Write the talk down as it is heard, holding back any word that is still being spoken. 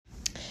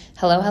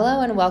Hello,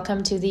 and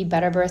welcome to the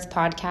Better Birth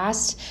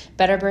Podcast.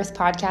 Better Birth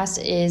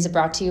Podcast is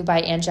brought to you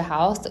by Anja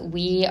Health.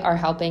 We are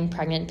helping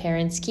pregnant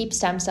parents keep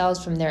stem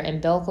cells from their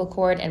umbilical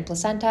cord and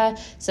placenta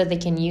so they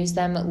can use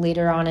them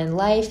later on in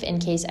life in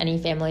case any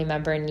family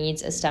member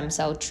needs a stem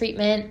cell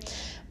treatment.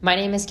 My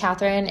name is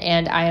Catherine,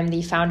 and I am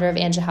the founder of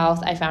Anja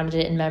Health. I founded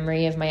it in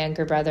memory of my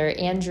younger brother,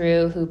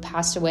 Andrew, who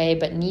passed away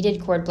but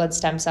needed cord blood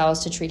stem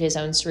cells to treat his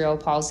own cerebral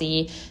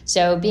palsy.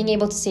 So being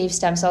able to save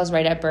stem cells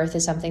right at birth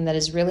is something that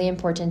is really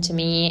important to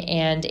me,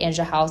 and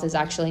Anja Health is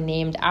actually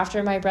named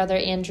after my brother,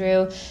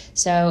 Andrew.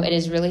 So it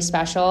is really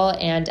special,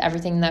 and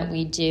everything that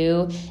we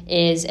do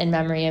is in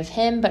memory of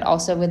him, but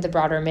also with the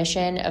broader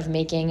mission of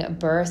making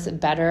birth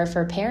better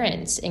for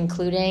parents,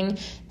 including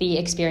the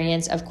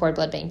experience of cord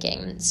blood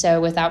banking.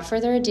 So without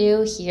further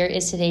ado, here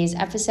is today's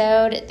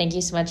episode. Thank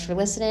you so much for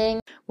listening.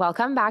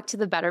 Welcome back to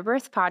the Better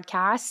Birth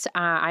Podcast.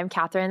 I'm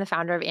Catherine, the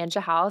founder of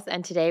Anja Health,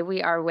 and today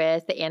we are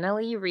with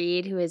Annalee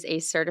Reid, who is a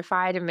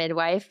certified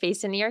midwife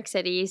based in New York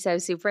City. So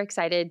super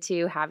excited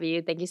to have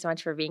you. Thank you so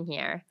much for being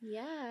here.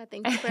 Yeah,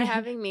 thank you for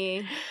having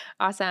me.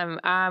 Awesome.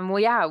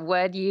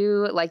 Would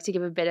you like to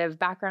give a bit of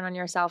background on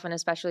yourself and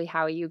especially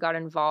how you got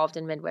involved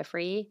in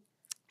midwifery?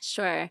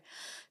 Sure.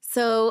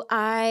 So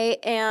I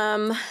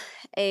am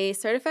a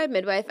certified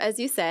midwife, as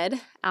you said.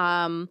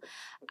 I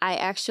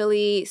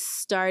actually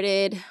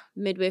started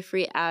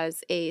midwifery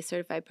as a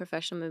certified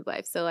professional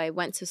midwife. So I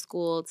went to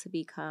school to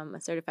become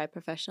a certified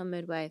professional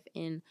midwife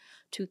in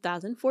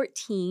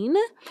 2014.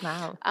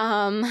 Wow.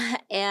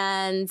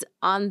 And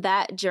on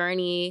that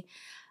journey,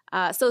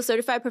 so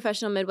certified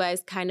professional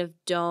midwives kind of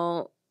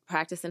don't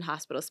practice in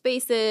hospital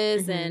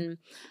spaces, and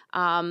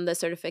the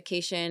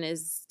certification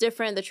is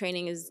different. The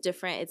training is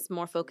different. It's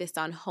more focused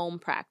on home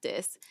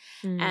practice.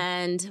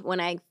 And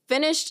when I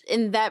finished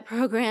in that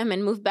program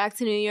and moved back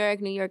to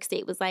New York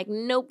State was like,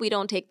 nope, we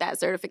don't take that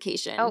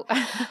certification. Oh.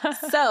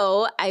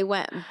 So I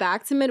went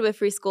back to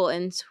midwifery school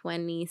in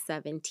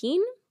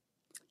 2017,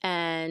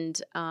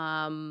 and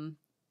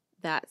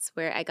that's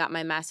where I got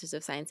my Master's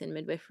of Science in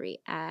Midwifery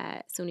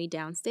at SUNY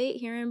Downstate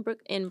here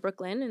in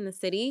Brooklyn, in the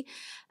city,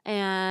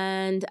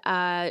 and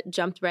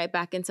jumped right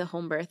back into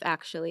home birth,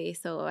 actually.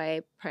 So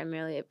I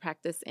primarily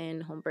practice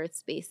in home birth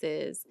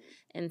spaces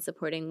and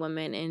supporting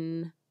women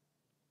in,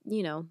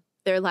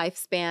 their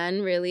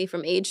lifespan, really,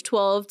 from age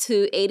 12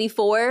 to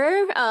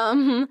 84.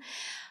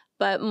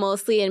 But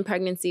mostly in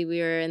pregnancy,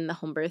 we were in the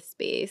home birth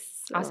space.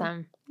 So,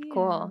 Awesome. yeah.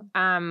 Cool.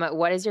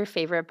 What is your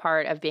favorite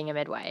part of being a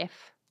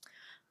midwife?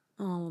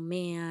 Oh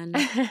man,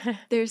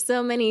 there's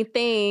so many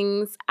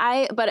things.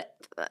 But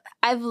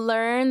I've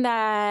learned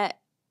that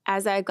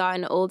as I've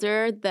gotten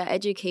older, the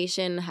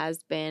education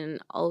has been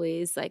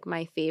always like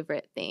my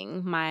favorite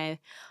thing. My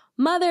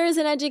mother is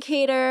an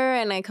educator,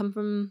 and I come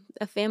from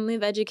a family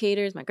of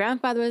educators. My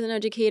grandfather was an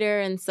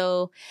educator, and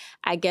so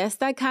I guess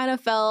that kind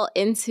of fell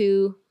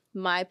into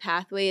my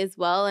pathway as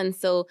well. And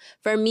so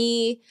for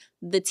me,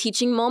 the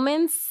teaching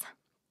moments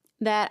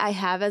that I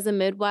have as a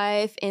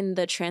midwife in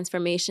the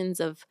transformations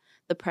of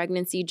the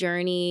pregnancy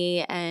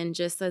journey, and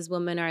just as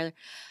women are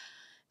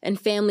and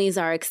families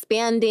are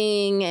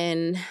expanding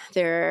and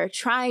they're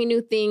trying new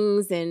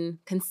things and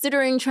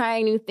considering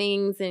trying new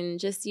things, and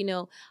just,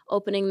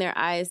 opening their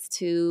eyes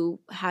to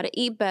how to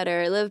eat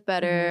better, live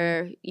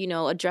better,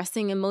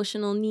 addressing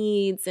emotional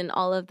needs and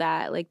all of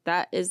that. Like,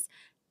 that is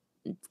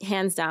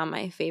hands down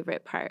my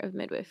favorite part of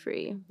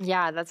midwifery.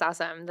 Yeah, that's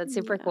awesome. That's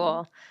super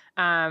cool.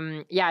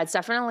 It's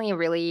definitely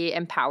really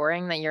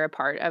empowering that you're a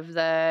part of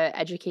the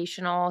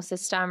educational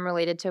system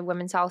related to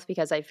women's health,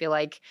 because I feel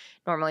like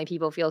normally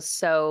people feel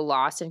so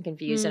lost and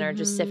confused and are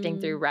just sifting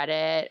through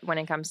Reddit when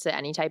it comes to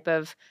any type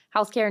of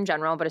healthcare in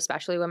general, but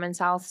especially women's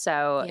health.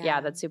 So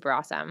yeah, that's super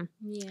awesome.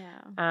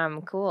 Yeah.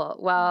 Cool.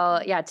 Well,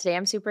 today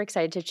I'm super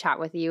excited to chat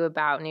with you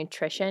about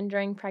nutrition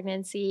during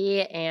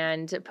pregnancy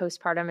and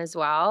postpartum as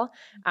well.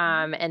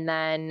 And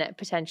then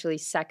potentially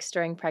sex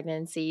during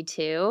pregnancy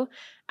too.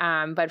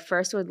 But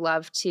first, would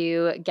love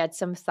to get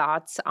some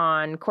thoughts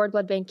on cord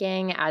blood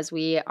banking, as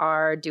we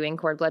are doing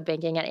cord blood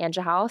banking at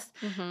Anja Health.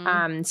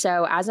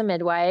 So as a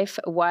midwife,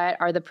 what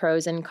are the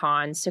pros and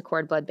cons to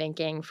cord blood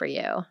banking for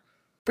you?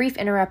 Brief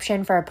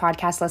interruption for our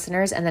podcast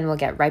listeners, and then we'll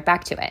get right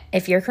back to it.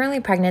 If you're currently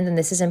pregnant, then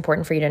this is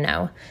important for you to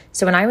know.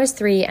 So when I was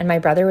 3 and my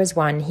brother was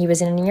 1, he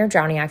was in a near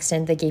drowning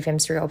accident that gave him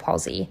cerebral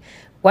palsy.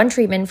 One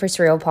treatment for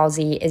cerebral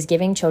palsy is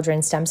giving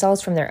children stem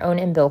cells from their own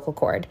umbilical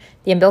cord.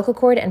 The umbilical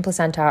cord and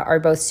placenta are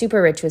both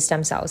super rich with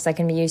stem cells that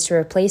can be used to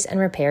replace and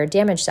repair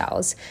damaged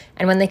cells.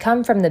 And when they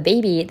come from the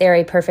baby, they're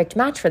a perfect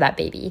match for that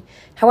baby.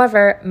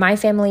 However, my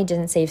family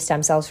didn't save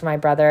stem cells for my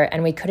brother,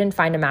 and we couldn't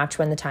find a match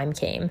when the time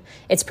came.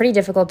 It's pretty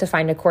difficult to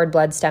find a cord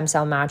blood stem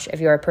cell match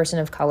if you're a person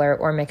of color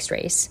or mixed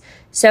race.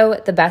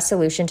 So the best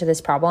solution to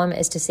this problem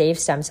is to save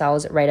stem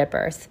cells right at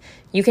birth.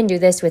 You can do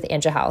this with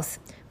Anja Health.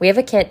 We have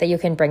a kit that you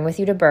can bring with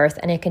you to birth,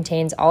 and it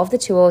contains all of the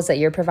tools that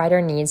your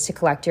provider needs to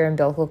collect your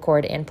umbilical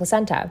cord and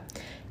placenta.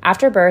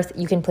 After birth,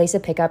 you can place a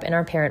pickup in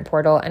our parent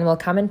portal, and we'll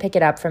come and pick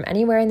it up from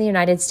anywhere in the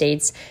United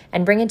States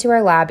and bring it to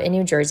our lab in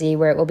New Jersey,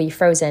 where it will be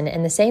frozen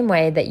in the same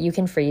way that you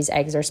can freeze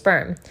eggs or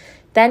sperm.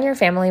 Then your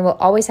family will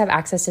always have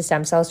access to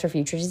stem cells for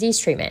future disease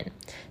treatment.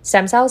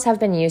 Stem cells have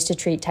been used to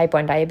treat type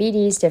 1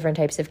 diabetes, different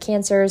types of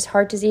cancers,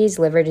 heart disease,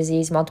 liver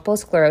disease, multiple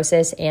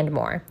sclerosis, and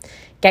more.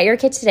 Get your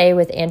kit today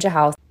with Anja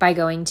Health by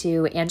going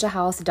to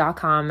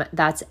anjahealth.com.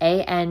 That's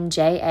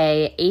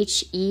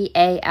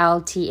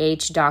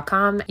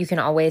ANJAHEALTH.com. You can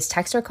always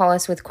text or call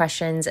us with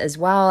questions as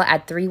well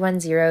at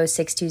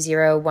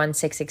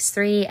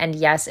 310-620-1663. And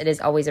yes, it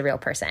is always a real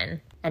person.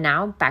 And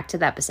now back to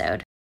the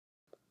episode.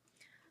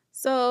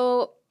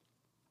 So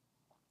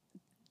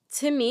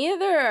to me,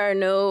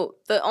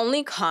 the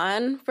only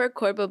con for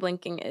cord blood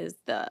banking is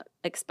the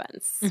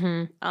expense.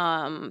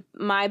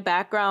 My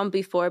background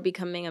before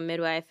becoming a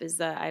midwife is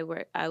that I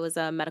was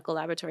a medical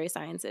laboratory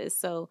sciences.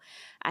 So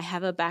I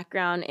have a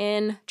background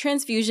in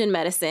transfusion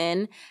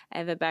medicine. I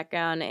have a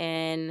background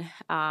in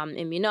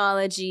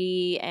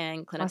immunology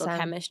and clinical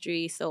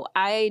chemistry. So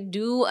I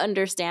do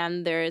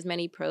understand there's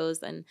many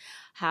pros and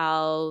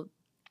how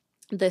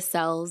the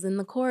cells in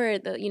the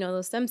cord,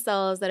 those stem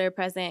cells that are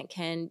present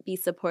can be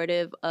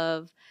supportive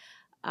of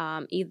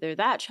either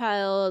that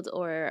child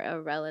or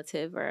a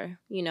relative, or,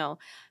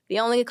 the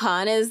only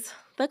con is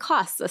the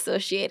costs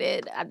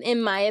associated,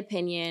 in my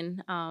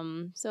opinion.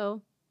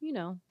 So,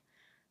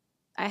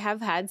 I have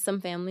had some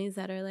families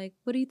that are like,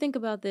 what do you think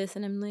about this?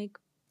 And I'm like,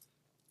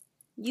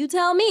 you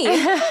tell me.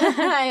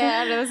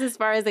 Yeah, that's as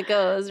far as it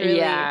goes, really.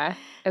 Yeah.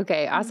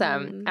 Okay,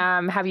 awesome.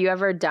 Have you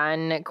ever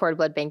done cord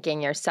blood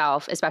banking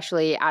yourself,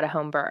 especially at a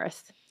home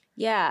birth?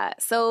 Yeah.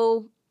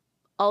 So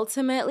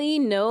ultimately,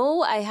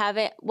 no, I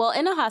haven't. Well,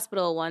 in a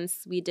hospital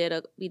once, we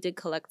did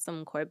collect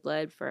some cord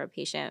blood for a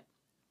patient.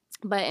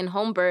 But in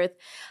home birth,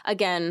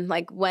 again,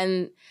 like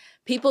when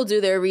people do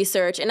their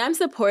research, and I'm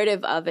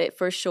supportive of it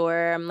for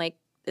sure. I'm like,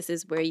 this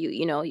is where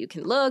you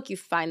can look, you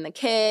find the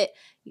kit,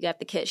 you got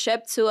the kit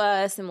shipped to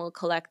us, and we'll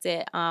collect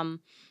it.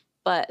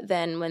 But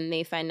then when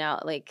they find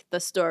out, like, the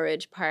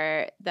storage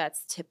part,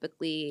 that's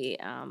typically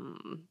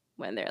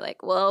when they're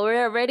like, well,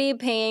 we're already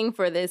paying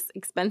for this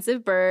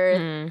expensive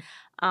birth.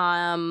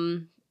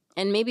 And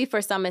maybe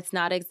for some it's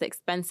not as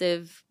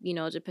expensive,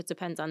 it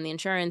depends on the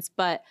insurance.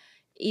 But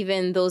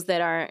even those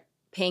that aren't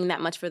paying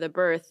that much for the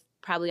birth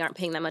probably aren't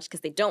paying that much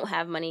because they don't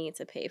have money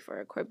to pay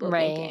for cord blood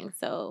banking.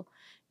 So,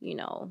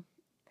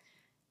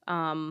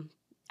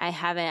 I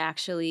haven't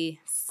actually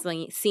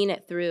seen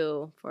it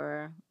through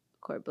for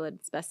cord blood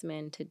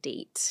specimen to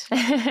date.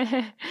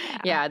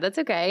 Yeah, that's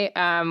okay.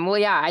 Well,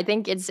 yeah, I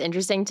think it's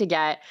interesting to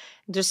get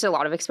just a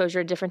lot of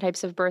exposure to different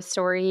types of birth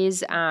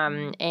stories,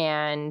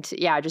 and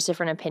yeah, just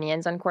different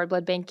opinions on cord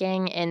blood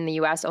banking. In the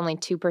U.S., only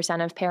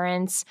 2% of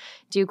parents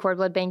do cord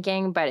blood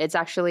banking, but it's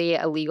actually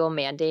a legal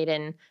mandate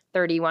in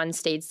 31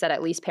 states that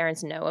at least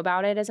parents know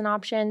about it as an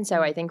option.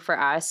 So I think for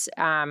us,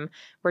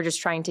 we're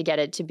just trying to get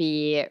it to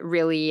be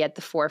really at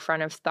the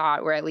forefront of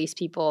thought, where at least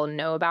people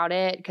know about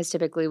it, because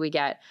typically we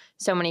get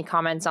so many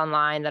comments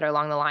online that are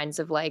along the lines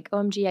of like,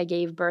 OMG, I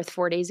gave birth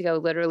 4 days ago.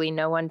 Literally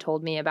no one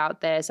told me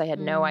about this. I had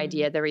no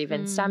idea there were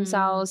even stem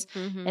cells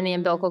in the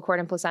umbilical cord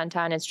and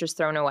placenta, and it's just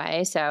thrown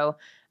away. So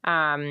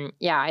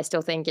yeah, I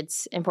still think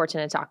it's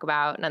important to talk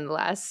about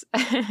nonetheless.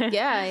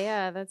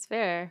 Yeah, that's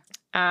fair.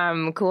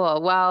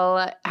 Cool.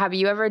 Well, have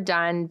you ever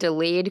done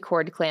delayed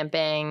cord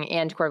clamping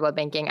and cord blood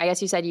banking? I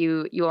guess you said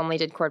you only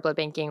did cord blood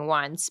banking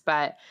once,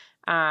 but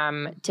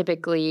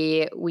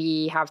typically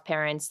we have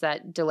parents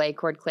that delay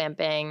cord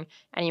clamping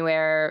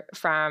anywhere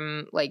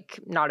from like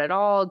not at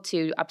all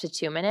to up to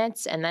 2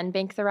 minutes and then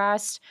bank the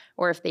rest.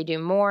 Or if they do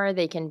more,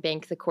 they can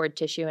bank the cord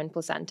tissue and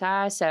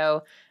placenta.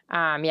 So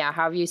yeah,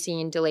 how have you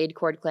seen delayed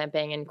cord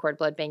clamping and cord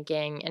blood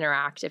banking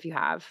interact, if you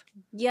have?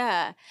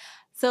 Yeah.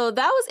 So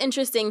that was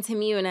interesting to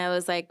me when I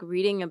was like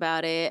reading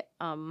about it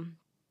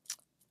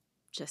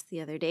just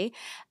the other day,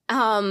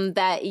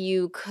 that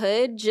you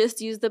could just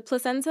use the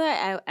placenta.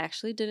 I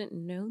actually didn't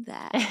know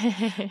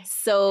that.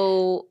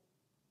 So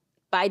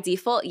by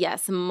default,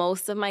 yes,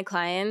 most of my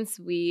clients,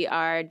 we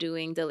are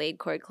doing delayed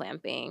cord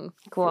clamping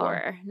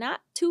for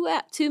not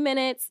 2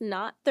 minutes,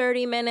 not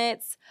 30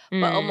 minutes,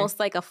 but almost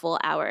like a full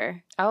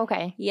hour. Oh,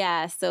 okay.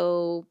 Yeah.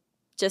 So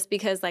just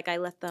because like I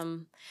let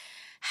them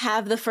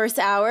have the first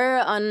hour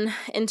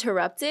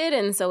uninterrupted,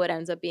 and so it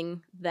ends up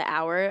being the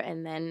hour,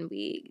 and then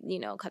we,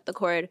 cut the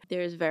cord.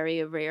 There's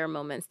very rare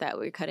moments that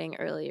we're cutting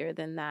earlier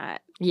than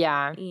that.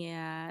 Yeah.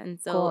 Yeah, and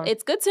so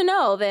it's good to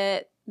know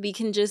that we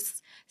can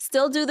just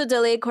still do the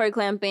delayed cord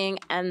clamping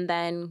and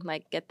then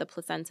like get the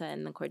placenta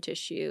and the cord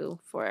tissue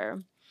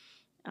for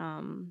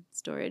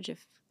storage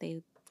if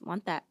they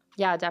want that.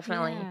 Yeah,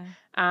 definitely.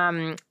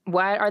 Yeah.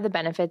 What are the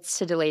benefits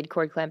to delayed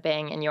cord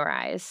clamping in your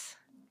eyes?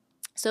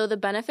 So the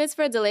benefits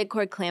for delayed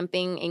cord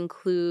clamping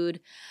include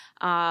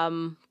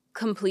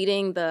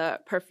completing the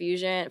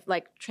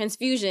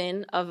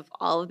transfusion of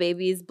all of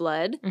baby's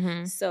blood.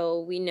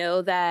 So we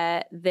know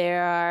that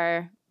there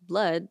are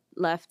blood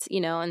left,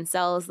 and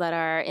cells that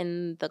are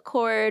in the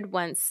cord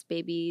once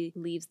baby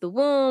leaves the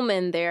womb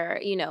and they're,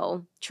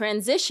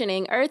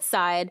 transitioning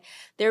earthside.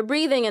 They're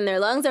breathing and their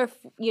lungs are,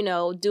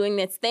 doing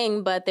its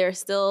thing, but there's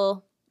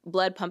still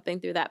blood pumping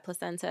through that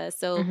placenta.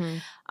 So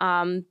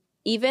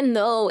even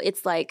though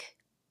it's like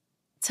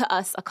to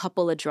us a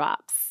couple of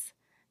drops,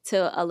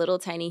 to a little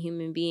tiny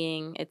human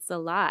being, it's a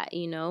lot,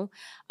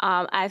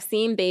 I've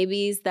seen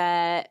babies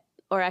that,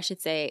 or I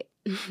should say,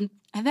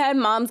 I've had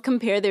moms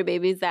compare their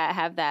babies that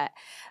have that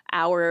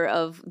hour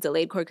of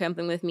delayed cord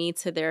clamping with me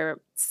to their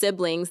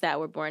siblings that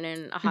were born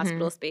in a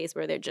hospital space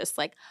where they're just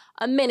like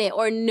a minute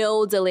or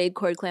no delayed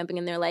cord clamping.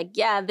 And they're like,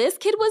 yeah, this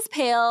kid was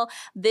pale.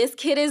 This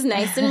kid is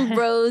nice and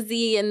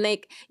rosy. And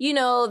like,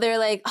 they're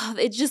like, oh,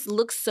 it just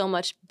looks so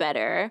much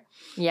better.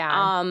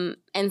 Yeah.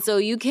 And so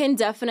you can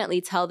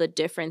definitely tell the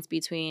difference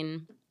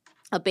between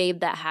a babe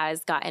that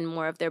has gotten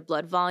more of their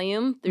blood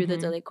volume through the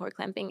delayed cord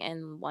clamping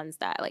and ones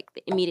that like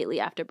immediately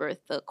after birth,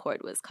 the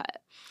cord was cut.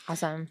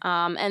 Awesome.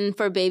 And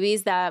for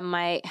babies that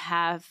might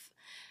have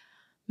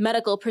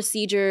medical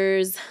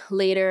procedures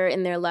later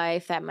in their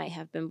life that might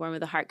have been born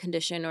with a heart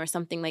condition or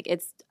something, like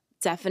it's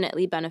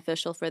definitely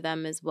beneficial for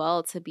them as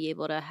well to be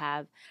able to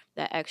have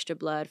that extra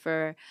blood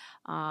for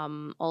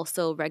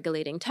also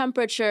regulating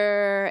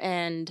temperature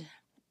and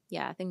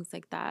things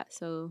like that.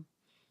 So,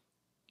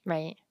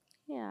 right.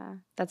 Yeah.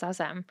 That's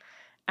awesome.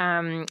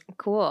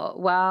 Cool.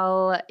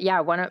 Well,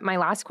 one of my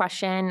last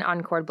question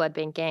on cord blood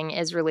banking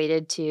is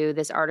related to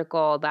this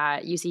article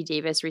that UC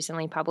Davis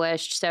recently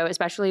published. So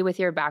especially with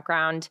your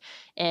background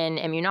in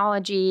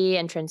immunology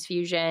and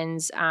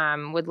transfusions,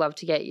 would love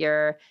to get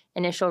your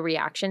initial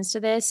reactions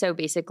to this. So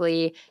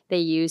basically they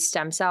use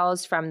stem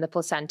cells from the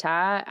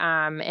placenta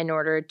in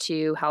order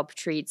to help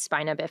treat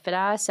spina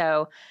bifida.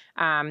 So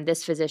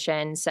this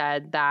physician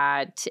said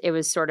that it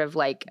was sort of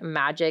like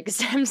magic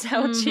stem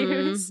cell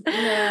juice.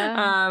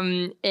 Yeah.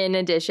 In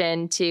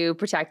addition to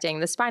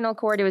protecting the spinal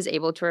cord, it was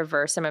able to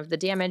reverse some of the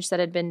damage that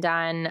had been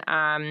done.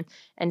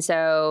 And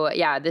so,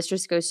 this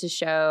just goes to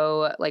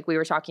show, like we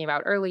were talking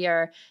about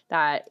earlier,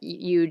 that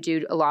you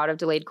do a lot of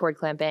delayed cord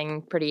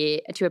clamping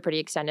to a pretty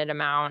extended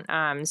amount.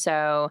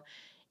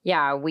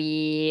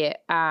 We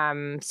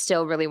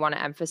still really want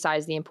to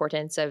emphasize the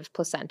importance of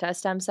placenta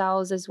stem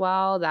cells as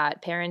well,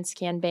 that parents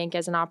can bank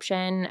as an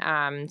option.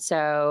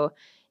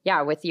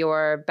 With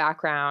your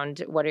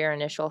background, what are your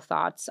initial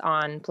thoughts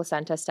on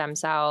placenta stem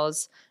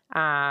cells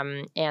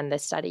and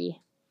this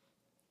study?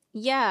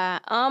 Yeah,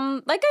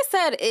 like I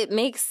said, it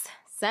makes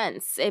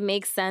sense. It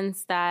makes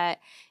sense that,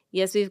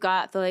 yes, we've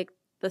got the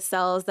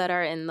cells that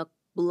are in the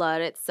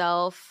blood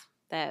itself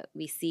that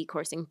we see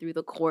coursing through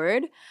the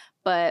cord,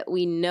 but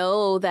we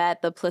know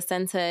that the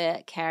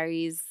placenta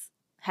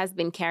has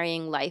been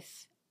carrying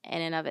life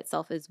in and of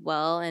itself as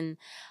well. And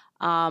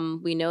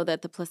we know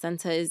that the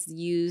placenta is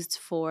used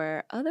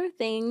for other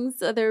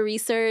things, other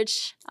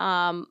research.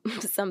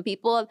 Some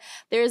people,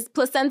 there's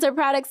placenta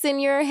products in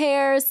your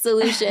hair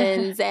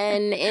solutions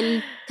and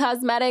in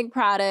cosmetic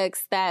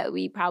products that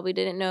we probably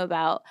didn't know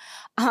about.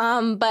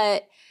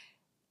 But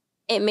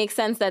it makes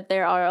sense that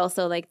there are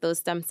also like those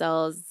stem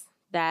cells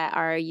that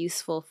are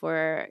useful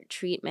for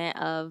treatment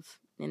of,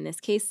 in this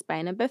case,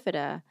 spina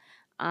bifida.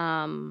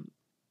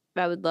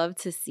 I would love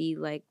to see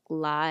like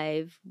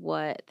live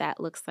what that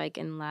looks like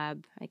in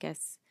lab, I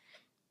guess,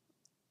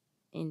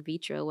 in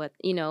vitro, what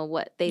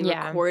they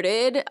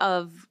recorded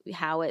of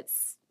how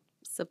it's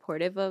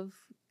supportive of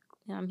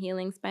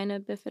healing spina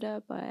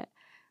bifida. But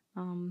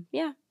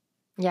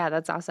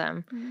that's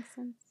awesome. That makes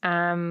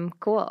sense.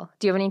 Cool.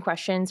 Do you have any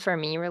questions for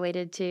me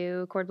related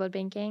to cord blood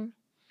banking?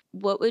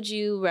 What would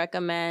you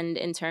recommend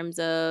in terms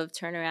of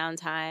turnaround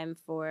time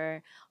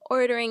for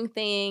ordering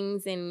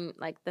things and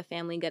like the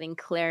family getting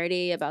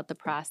clarity about the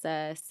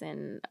process?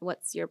 And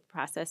what's your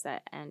process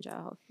at Angel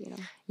Health?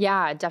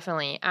 Yeah,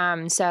 definitely.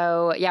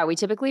 We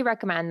typically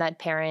recommend that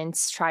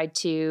parents try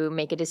to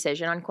make a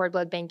decision on cord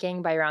blood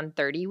banking by around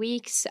 30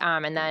 weeks.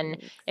 And then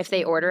if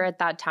they order at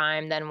that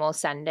time, then we'll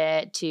send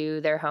it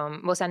to their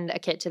home. We'll send a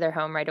kit to their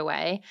home right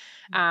away.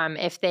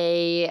 If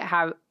they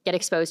get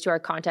exposed to our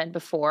content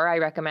before, I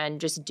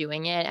recommend just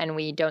doing it, and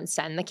we don't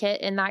send the kit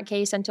in that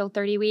case until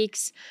 30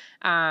 weeks.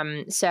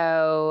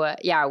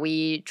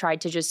 We try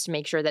to just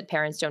make sure that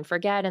parents don't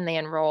forget and they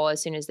enroll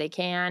as soon as they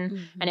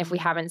can. And if we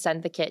haven't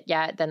sent the kit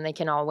yet, then they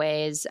can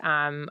always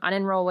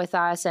unenroll with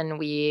us, and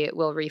we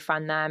will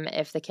refund them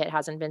if the kit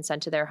hasn't been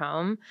sent to their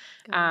home.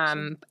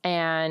 Gotcha.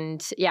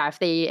 If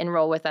they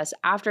enroll with us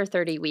after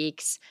 30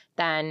 weeks,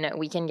 then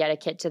we can get a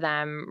kit to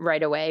them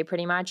right away,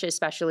 pretty much,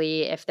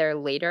 especially if they're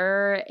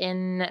later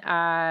in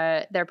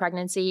their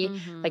pregnancy.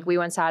 Like we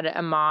once had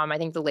a mom, I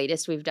think the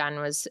latest we've done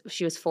was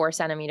she was 4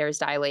 centimeters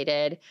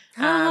dilated.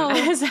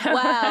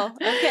 Wow.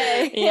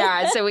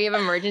 Okay. So we have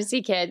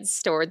emergency kits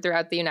stored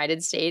throughout the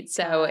United States.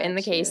 So in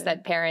the case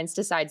that parents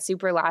decide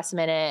super last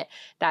minute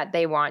that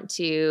they want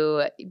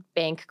to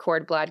bank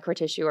cord blood, cord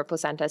tissue, or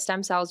placenta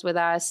stem cells with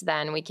us,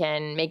 then we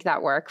can make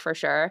that work for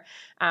sure.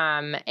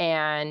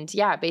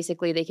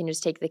 Basically they can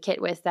just take the kit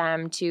with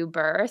them to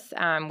birth.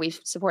 We've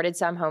supported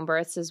some home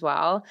births as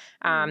well,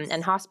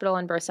 and hospital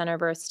and birth center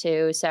births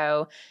too.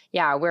 So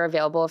yeah, we're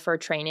available for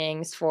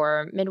trainings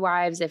for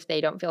midwives if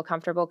they don't feel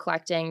comfortable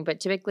collecting, but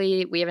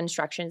typically we have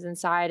instructions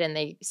inside and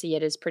they see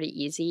it as pretty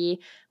easy.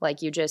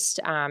 Like you just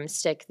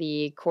stick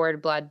the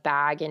cord blood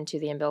bag into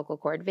the umbilical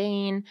cord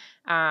vein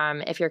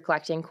if you're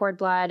collecting cord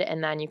blood,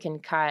 and then you can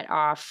cut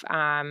off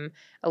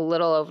a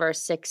little over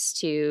 6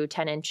 to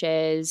 10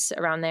 inches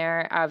around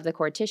there of the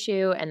cord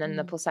tissue and then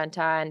the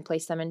placenta and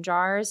place them in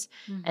jars.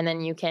 And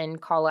then you can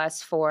call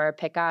us for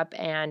pickup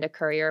and a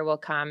courier will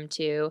come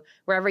to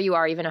wherever you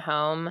are, even a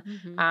home,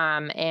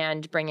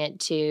 and bring it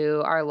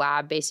to our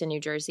lab based in New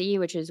Jersey,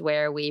 which is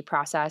where we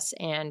process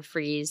and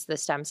freeze the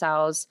stem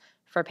cells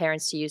for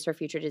parents to use for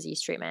future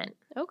disease treatment.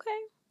 Okay.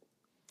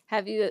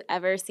 Have you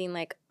ever seen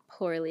like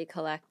poorly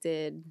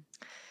collected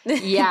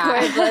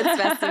cord blood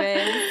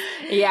specimens?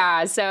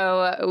 Yeah,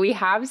 so we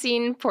have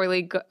seen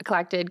poorly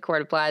collected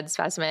cord blood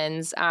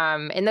specimens.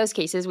 In those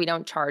cases, we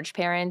don't charge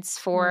parents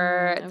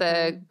for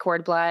the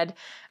cord blood,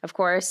 of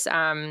course.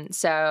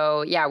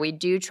 So yeah, we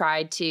do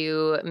try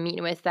to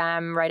meet with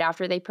them right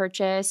after they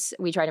purchase.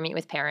 We try to meet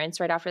with parents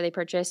right after they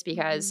purchase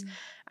because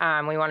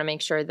we want to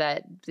make sure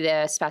that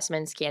the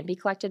specimens can be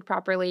collected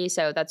properly.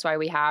 So that's why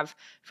we have,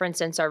 for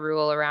instance, our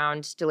rule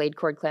around delayed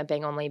cord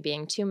clamping only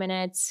being 2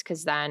 minutes,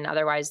 because then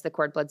otherwise the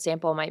cord blood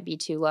sample might be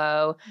too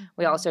low.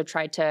 We also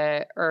try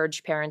to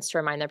urge parents to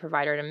remind their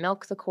provider to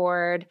milk the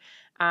cord.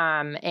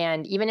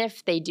 And even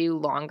if they do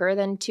longer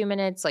than 2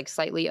 minutes, like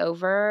slightly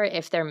over,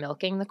 if they're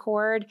milking the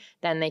cord,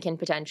 then they can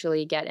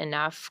potentially get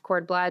enough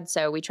cord blood.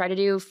 So we try to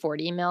do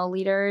 40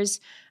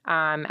 milliliters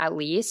at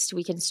least.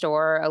 We can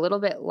store a little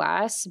bit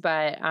less,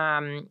 but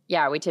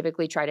yeah, we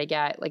typically try to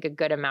get like a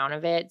good amount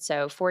of it.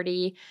 So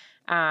 40.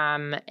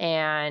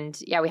 And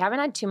yeah, we haven't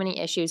had too many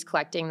issues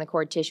collecting the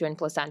cord tissue and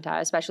placenta,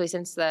 especially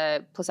since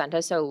the placenta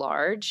is so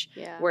large.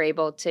 Yeah. We're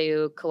able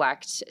to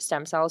collect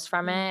stem cells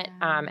from it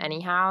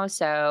anyhow.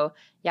 So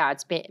yeah,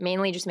 it's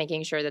mainly just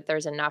making sure that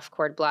there's enough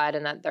cord blood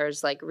and that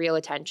there's like real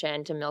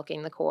attention to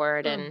milking the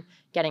cord and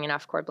getting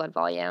enough cord blood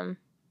volume.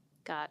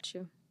 Got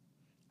you.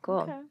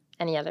 Cool. Okay.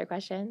 Any other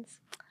questions?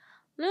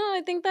 No,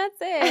 I think that's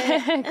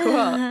it.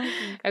 Cool.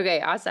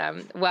 Okay,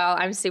 awesome. Well,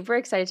 I'm super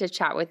excited to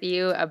chat with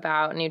you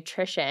about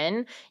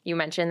nutrition. You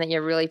mentioned that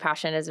you're really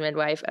passionate as a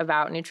midwife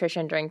about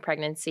nutrition during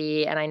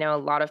pregnancy, and I know a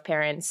lot of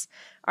parents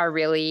are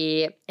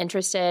really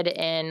interested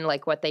in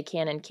like what they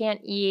can and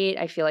can't eat.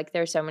 I feel like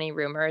there's so many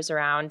rumors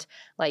around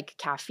like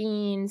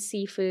caffeine,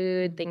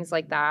 seafood, things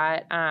like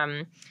that.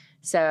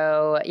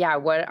 So yeah,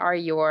 what are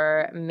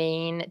your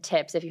main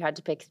tips if you had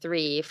to pick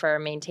 3 for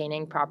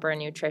maintaining proper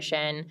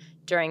nutrition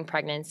during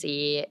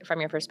pregnancy from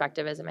your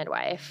perspective as a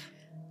midwife?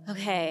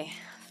 Okay,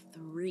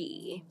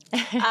 3.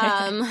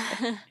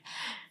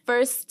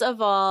 First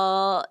of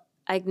all,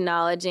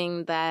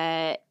 acknowledging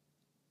that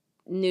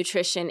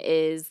nutrition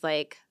is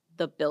like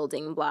the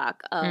building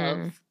block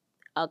of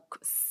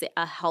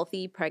a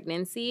healthy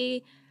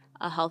pregnancy,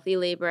 a healthy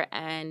labor,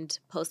 and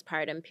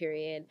postpartum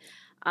period.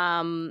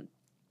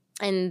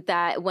 And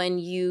that when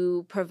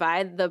you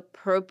provide the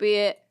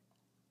appropriate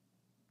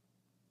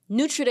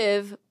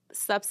nutritive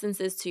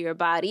substances to your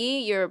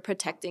body, you're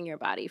protecting your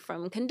body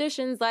from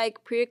conditions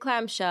like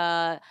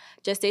preeclampsia,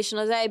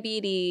 gestational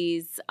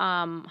diabetes,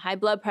 high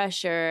blood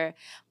pressure.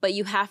 But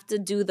you have to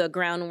do the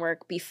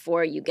groundwork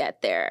before you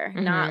get there,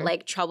 not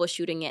like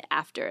troubleshooting it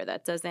after.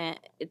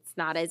 It's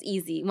not as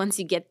easy once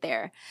you get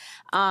there.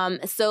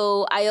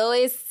 So I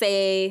always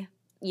say,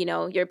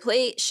 your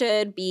plate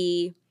should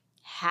be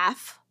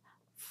half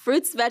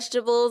fruits,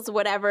 vegetables,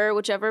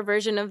 whichever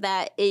version of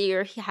that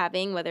you're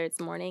having, whether it's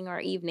morning or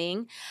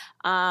evening.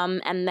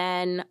 And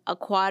then a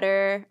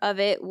quarter of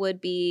it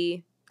would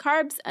be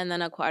carbs and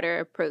then a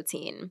quarter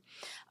protein.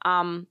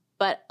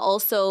 But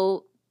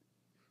also,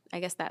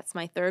 I guess that's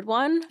my third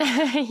one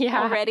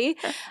already.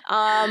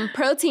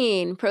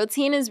 Protein.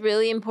 Protein is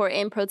really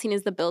important. Protein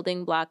is the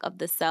building block of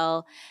the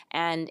cell.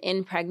 And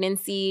in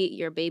pregnancy,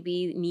 your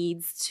baby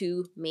needs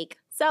to make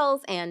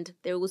cells, and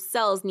those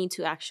cells need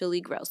to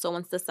actually grow. So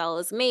once the cell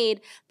is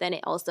made, then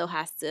it also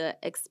has to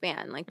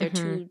expand. Like they're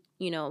two,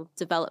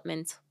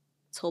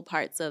 developmental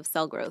parts of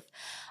cell growth.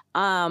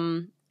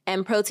 And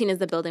protein is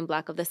the building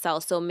block of the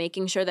cell. So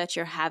making sure that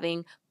you're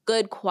having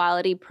good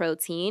quality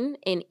protein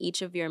in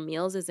each of your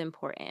meals is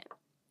important.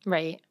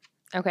 Right.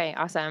 Okay,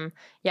 awesome.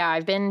 Yeah,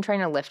 I've been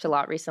trying to lift a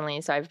lot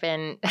recently, so I've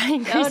been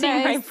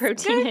increasing my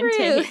protein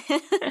intake.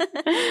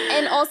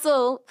 And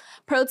also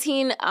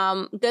protein,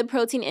 good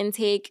protein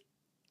intake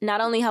not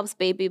only helps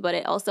baby, but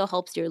it also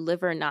helps your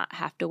liver not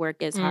have to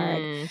work as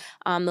hard.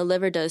 The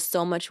liver does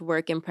so much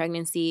work in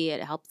pregnancy.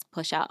 It helps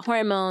push out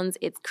hormones.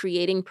 It's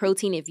creating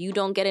protein. If you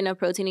don't get enough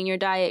protein in your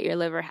diet, your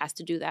liver has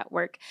to do that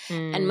work.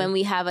 And when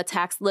we have a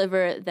taxed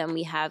liver, then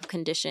we have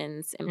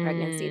conditions in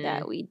pregnancy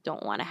that we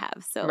don't want to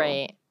have. So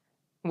right.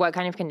 What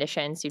kind of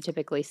conditions do you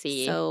typically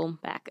see? So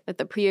back at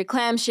the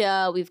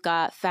preeclampsia, we've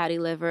got fatty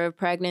liver of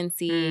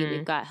pregnancy.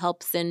 We've got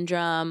HELLP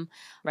syndrome.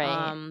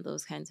 Right.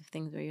 Those kinds of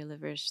things where your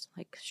liver's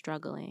like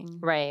struggling.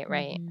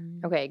 Right.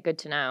 Okay, good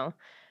to know.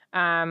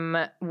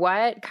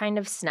 What kind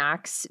of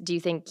snacks do you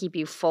think keep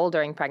you full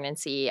during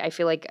pregnancy? I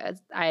feel like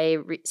I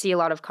see a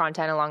lot of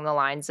content along the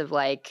lines of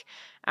like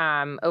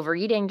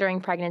overeating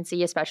during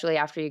pregnancy, especially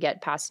after you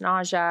get past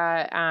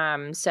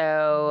nausea.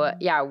 So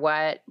yeah,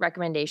 what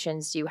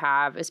recommendations do you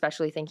have,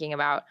 especially thinking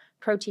about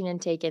protein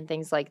intake and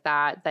things like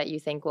that you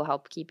think will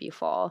help keep you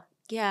full?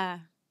 Yeah.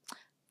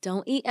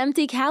 Don't eat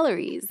empty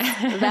calories.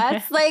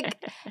 That's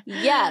like,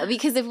 yeah,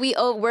 because if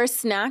we're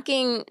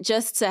snacking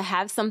just to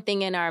have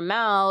something in our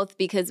mouth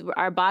because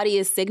our body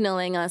is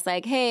signaling us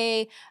like,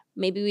 hey,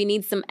 maybe we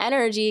need some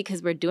energy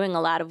because we're doing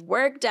a lot of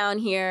work down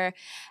here.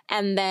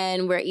 And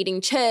then we're eating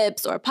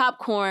chips or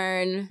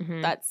popcorn.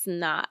 That's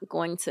not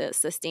going to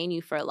sustain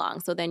you for long.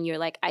 So then you're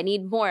like, I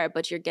need more,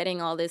 but you're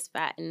getting all this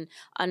fat and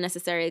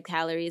unnecessary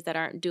calories that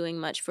aren't doing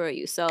much for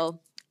you.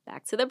 So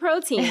back to the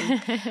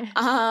protein.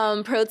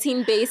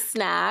 Protein-based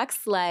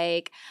snacks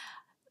like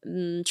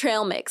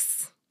trail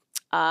mix,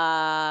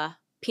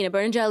 peanut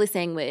butter and jelly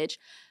sandwich.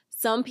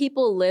 Some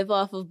people live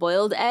off of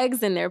boiled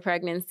eggs in their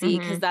pregnancy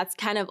because that's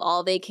kind of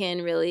all they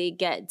can really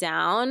get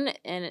down,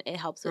 and it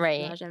helps with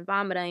nausea and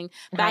vomiting.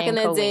 Back in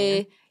the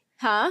day,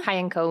 high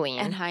in choline.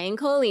 And high in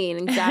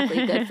choline,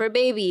 exactly. Good for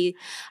baby.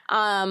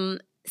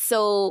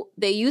 So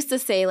they used to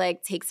say,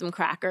 like, take some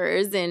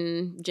crackers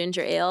and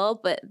ginger ale,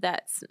 but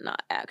that's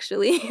not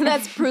actually,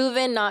 that's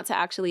proven not to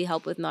actually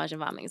help with nausea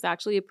and vomiting. It's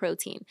actually a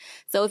protein.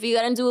 So if you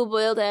got to do a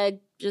boiled egg,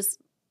 just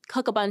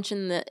cook a bunch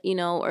in the,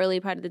 early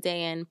part of the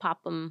day and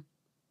pop them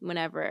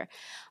whenever.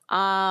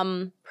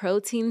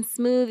 Protein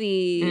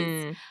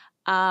smoothies,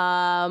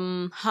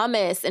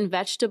 hummus and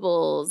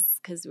vegetables,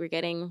 because we're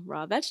getting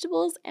raw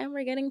vegetables and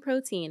we're getting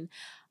protein.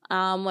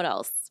 What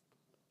else?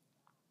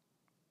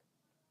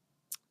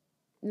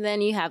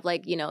 Then you have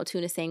like,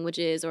 tuna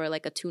sandwiches or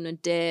like a tuna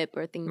dip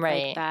or things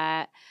like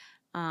that.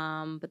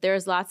 But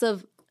there's lots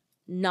of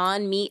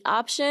non-meat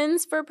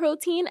options for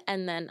protein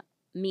and then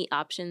meat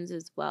options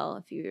as well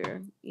if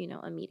you're,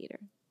 a meat eater.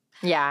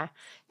 Yeah.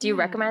 Do you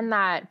recommend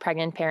that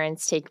pregnant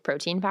parents take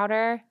protein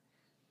powder?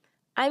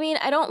 I mean,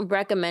 I don't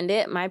recommend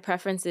it. My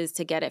preference is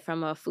to get it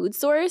from a food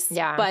source.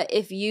 Yeah. But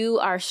if you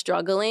are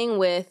struggling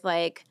with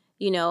like,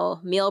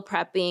 meal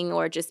prepping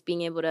or just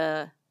being able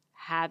to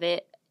have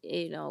it,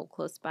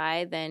 close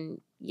by, then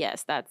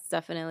yes, that's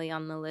definitely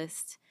on the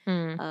list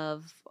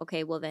of,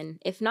 okay, well then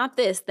if not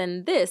this,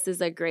 then this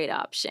is a great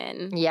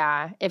option.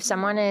 Yeah. If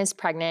someone is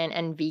pregnant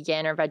and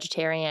vegan or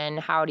vegetarian,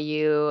 how do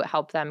you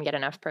help them get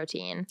enough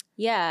protein?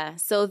 Yeah.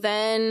 So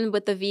then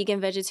with the vegan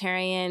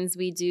vegetarians,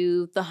 we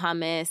do the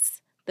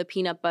hummus, the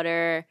peanut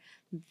butter,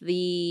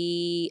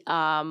 the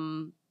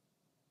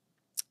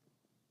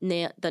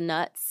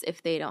nuts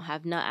if they don't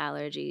have nut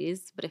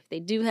allergies. But if they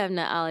do have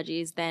nut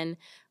allergies, then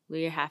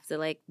we have to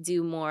like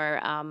do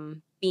more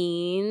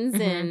beans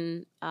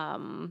and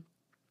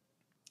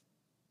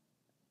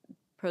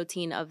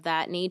protein of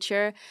that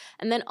nature.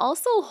 And then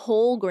also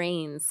whole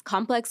grains.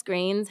 Complex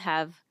grains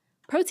have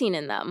protein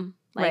in them,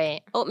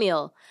 like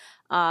oatmeal,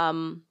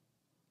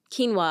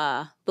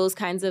 quinoa, those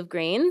kinds of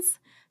grains.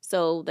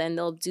 So then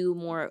they'll do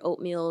more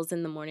oatmeals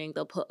in the morning.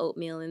 They'll put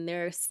oatmeal in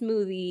their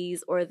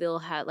smoothies, or they'll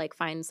have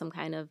find some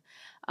kind of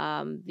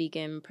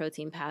vegan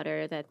protein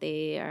powder that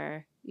they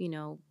are,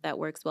 that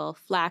works well.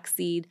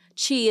 Flaxseed,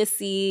 chia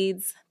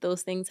seeds,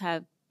 those things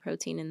have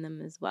protein in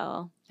them as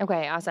well.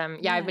 Okay, awesome.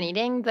 Yeah, I've been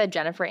eating the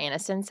Jennifer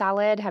Aniston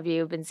salad. Have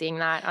you been seeing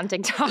that on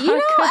TikTok?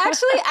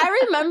 Actually,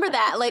 I remember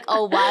that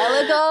a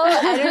while ago.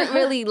 I didn't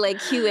really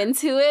cue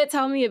into it.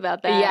 Tell me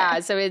about that. Yeah,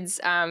 so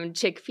it's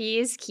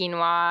chickpeas,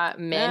 quinoa,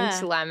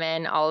 mint,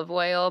 lemon, olive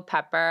oil,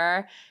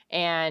 pepper,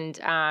 and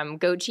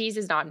goat cheese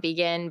is not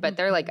vegan, but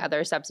they're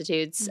other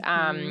substitutes.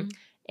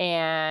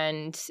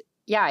 And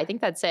yeah, I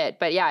think that's it.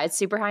 But yeah, it's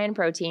super high in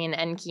protein,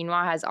 and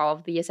quinoa has all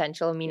of the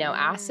essential amino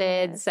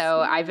acids.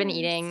 So I've been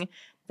eating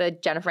the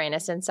Jennifer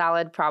Aniston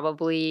salad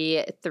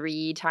probably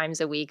 3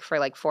 times a week for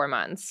 4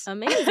 months.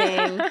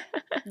 Amazing.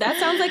 That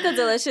sounds like a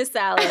delicious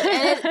salad.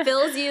 And it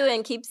fills you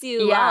and keeps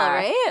you well,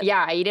 right?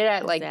 Yeah, I eat it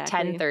at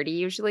 10:30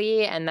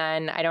 usually, and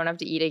then I don't have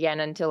to eat again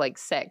until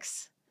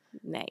 6.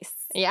 Nice.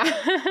 Yeah.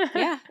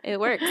 Yeah, it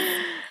works.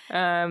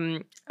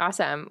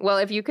 Awesome. Well,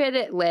 if you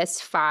could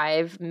list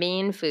 5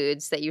 main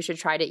foods that you should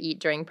try to eat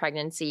during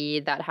pregnancy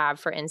that have,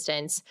 for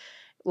instance,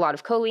 a lot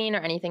of choline or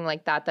anything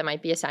like that that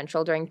might be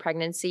essential during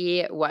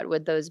pregnancy, what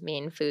would those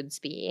main foods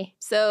be?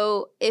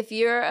 So if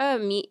you're a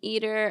meat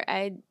eater,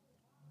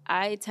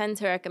 I tend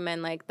to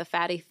recommend the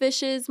fatty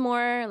fishes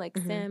more,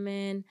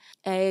 salmon.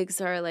 Eggs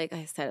are,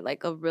 I said,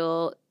 a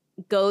real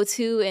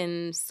go-to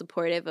and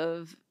supportive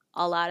of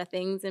a lot of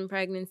things in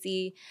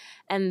pregnancy.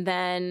 And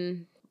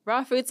then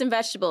raw fruits and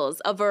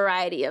vegetables, a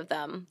variety of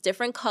them,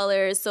 different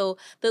colors. So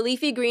the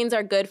leafy greens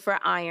are good for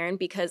iron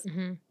because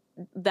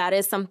that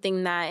is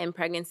something that in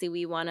pregnancy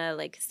we want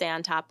to stay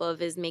on top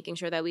of, is making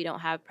sure that we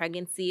don't have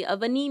pregnancy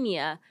of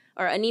anemia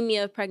or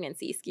anemia of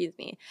pregnancy, excuse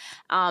me.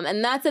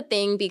 And that's a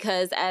thing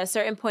because at a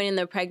certain point in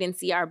the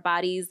pregnancy, our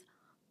body's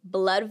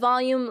blood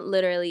volume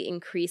literally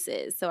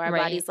increases. So our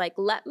body's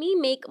let me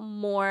make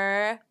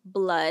more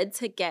blood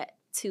to get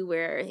to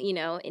where,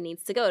 it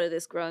needs to go to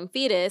this growing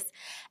fetus.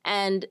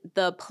 And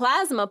the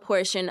plasma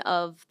portion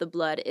of the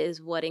blood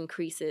is what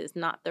increases,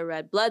 not the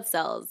red blood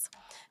cells.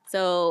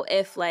 So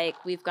if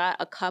we've got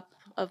a cup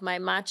of my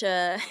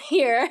matcha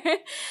here,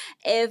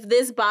 if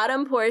this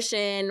bottom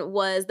portion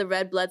was the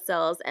red blood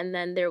cells and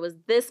then there was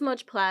this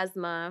much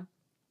plasma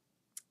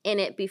in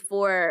it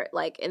before,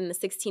 in the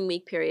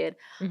 16-week period,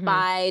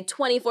 by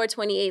 24,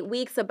 28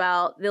 weeks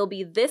there'll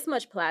be this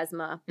much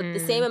plasma, but the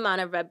same amount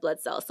of red blood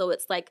cells. So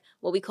it's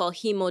what we call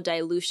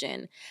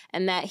hemodilution.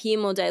 And that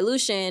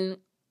hemodilution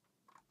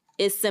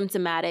is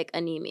symptomatic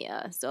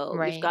anemia. So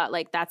we've got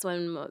that's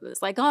when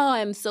it's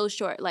I'm so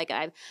short.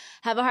 I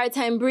have a hard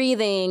time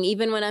breathing,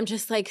 even when I'm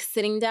just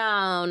sitting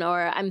down,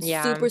 or I'm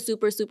super,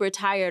 super, super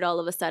tired all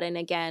of a sudden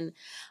again.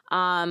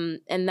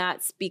 And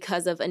that's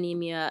because of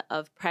anemia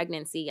of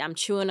pregnancy. I'm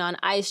chewing on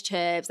ice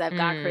chips. I've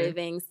got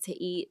cravings to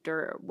eat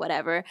or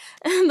whatever.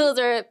 Those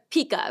are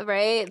pica,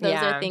 right? Those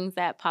are things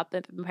that pop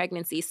up in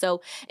pregnancy.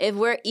 So if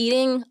we're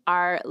eating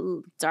our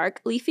dark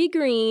leafy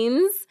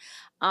greens,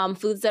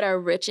 foods that are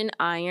rich in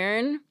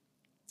iron,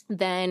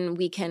 then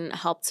we can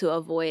help to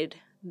avoid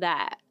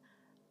that.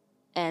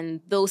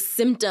 And those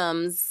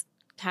symptoms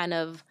kind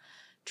of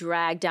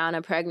drag down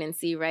a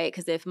pregnancy, right?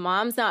 Because if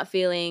mom's not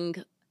feeling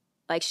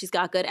like she's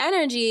got good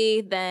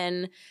energy,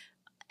 then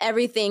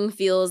everything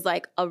feels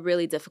like a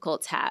really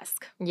difficult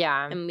task.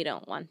 Yeah. And we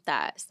don't want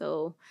that.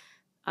 So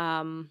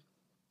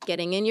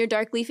getting in your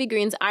dark leafy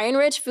greens,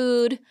 iron-rich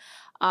food,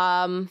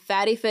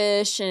 fatty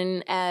fish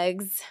and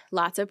eggs,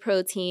 lots of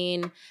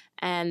protein.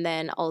 And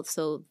then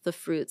also the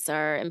fruits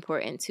are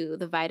important too,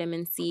 the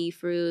vitamin C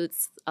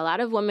fruits. A lot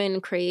of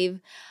women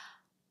crave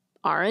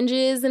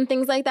oranges and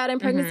things like that in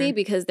pregnancy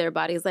because their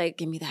body's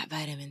give me that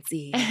vitamin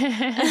C.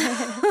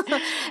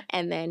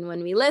 And then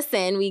when we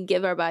listen, we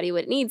give our body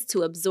what it needs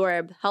to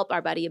help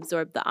our body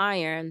absorb the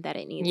iron that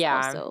it needs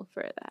also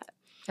for that.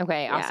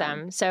 Okay,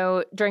 awesome.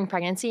 So during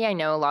pregnancy, I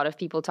know a lot of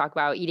people talk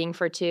about eating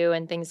for two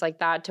and things like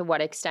that. To what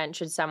extent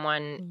should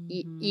someone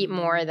eat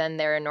more than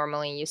they're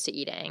normally used to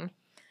eating?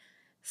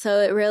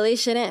 So it really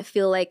shouldn't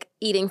feel like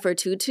eating for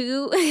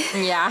tutu.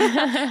 Yeah.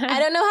 I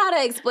don't know how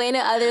to explain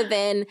it other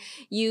than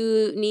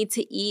you need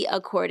to eat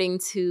according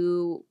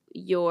to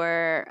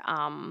your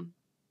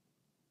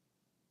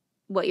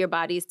what your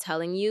body's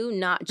telling you,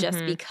 not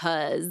just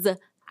because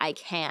I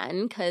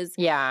can, because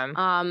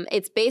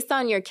it's based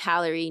on your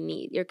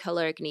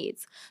caloric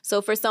needs.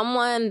 So for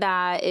someone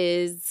that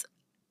is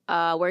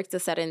works a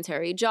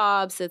sedentary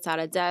job, sits at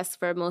a desk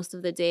for most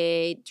of the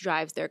day,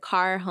 drives their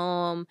car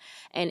home,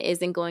 and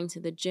isn't going to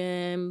the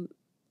gym,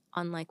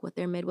 unlike what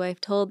their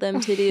midwife told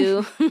them to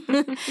do,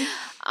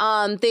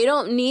 they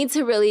don't need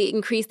to really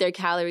increase their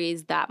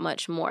calories that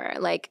much more.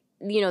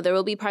 There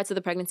will be parts of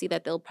the pregnancy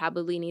that they'll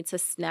probably need to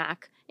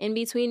snack in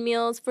between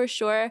meals for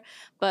sure,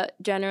 but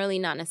generally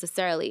not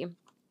necessarily.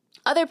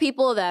 Other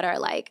people that are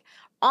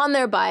on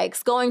their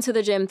bikes, going to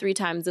the gym 3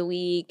 times a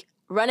week,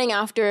 running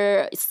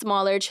after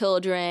smaller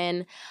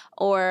children,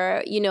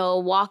 or,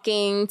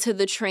 walking to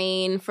the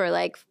train for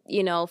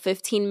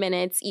 15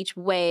 minutes each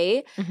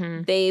way,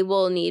 they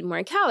will need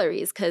more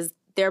calories because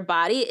their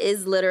body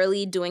is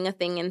literally doing a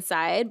thing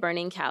inside,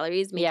 burning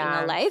calories, making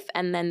a life,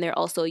 and then they're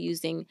also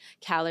using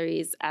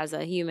calories as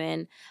a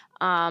human.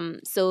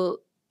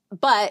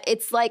 But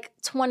it's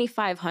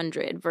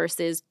 2,500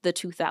 versus the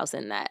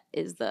 2,000 that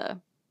is the,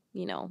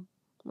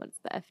 what's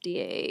the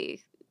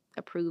FDA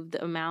approved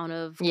amount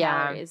of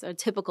calories, or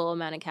typical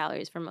amount of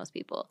calories for most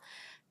people.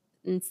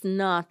 It's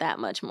not that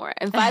much more.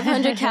 And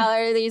 500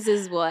 calories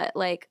is what?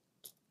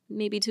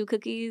 Maybe 2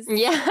 cookies?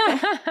 Yeah.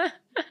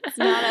 It's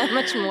not that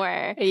much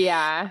more.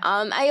 Yeah.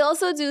 I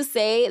also do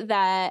say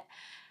that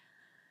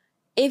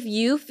if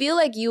you feel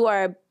like you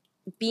are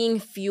being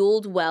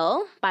fueled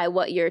well by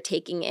what you're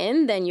taking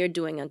in, then you're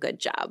doing a good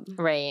job.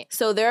 Right.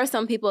 So there are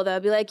some people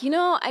that'll be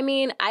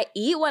I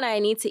eat when I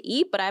need to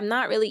eat, but I'm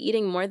not really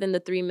eating more than the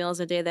 3 meals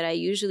a day that I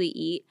usually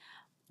eat.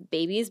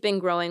 Baby's been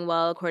growing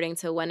well according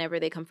to whenever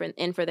they come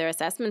in for their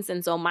assessments.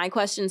 And so my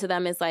question to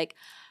them is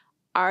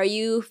are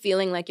you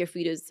feeling like your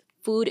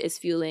food is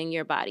fueling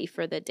your body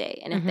for the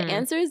day? And if the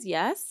answer is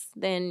yes,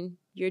 then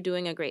you're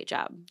doing a great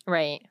job.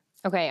 Right.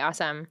 Okay,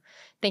 awesome.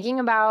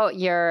 Thinking about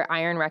your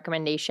iron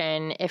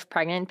recommendation, if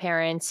pregnant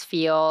parents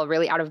feel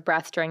really out of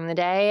breath during the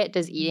day,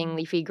 does eating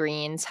leafy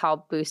greens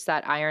help boost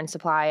that iron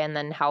supply and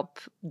then help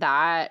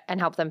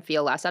them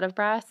feel less out of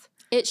breath?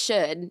 It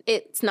should.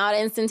 It's not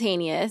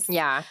instantaneous.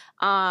 Yeah.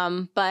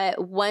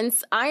 But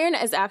once iron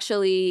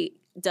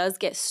does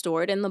get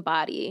stored in the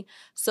body.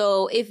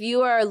 So if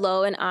you are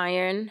low in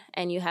iron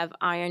and you have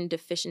iron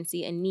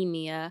deficiency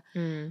anemia,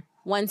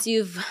 once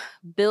you've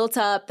built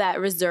up that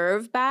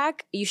reserve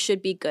back, you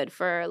should be good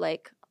for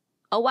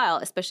a while,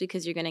 especially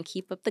because you're going to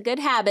keep up the good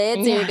habits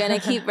and you're going to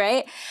keep,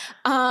 right?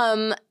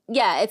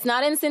 It's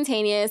not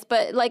instantaneous,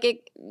 but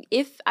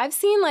if I've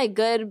seen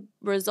good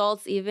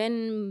results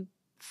even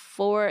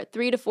for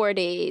 3 to 4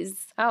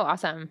 days. Oh,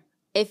 awesome.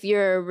 If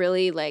you're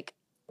really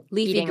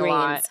leafy eating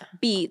greens,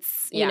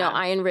 beets,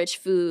 iron-rich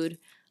food,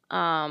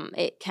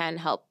 it can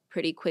help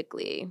pretty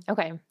quickly.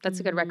 Okay,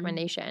 that's a good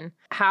recommendation.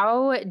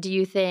 How do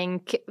you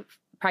think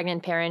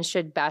pregnant parents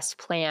should best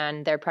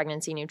plan their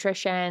pregnancy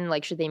nutrition?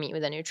 Like, should they meet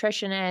with a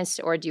nutritionist,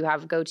 or do you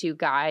have go-to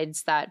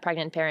guides that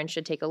pregnant parents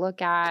should take a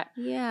look at?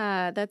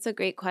 Yeah, that's a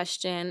great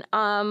question.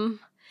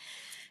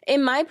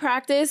 In my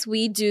practice,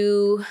 we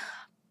do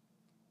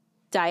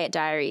diet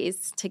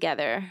diaries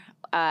together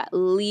at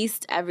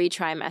least every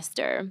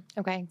trimester.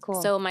 Okay,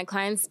 cool. So my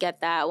clients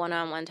get that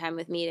one-on-one time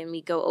with me, and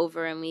we go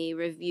over and we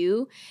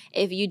review.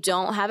 If you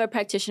don't have a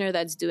practitioner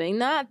that's doing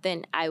that,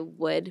 then I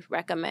would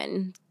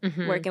recommend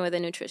working with a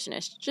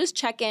nutritionist. Just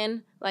check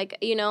in, like,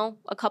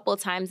 a couple of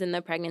times in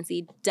the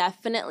pregnancy,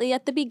 definitely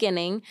at the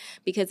beginning,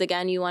 because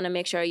again, you want to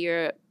make sure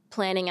you're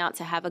planning out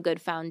to have a good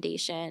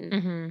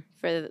foundation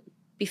for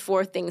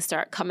before things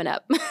start coming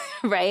up,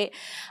 right?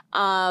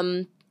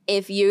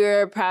 If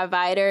your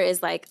provider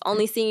is like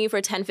only seeing you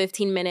for 10,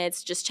 15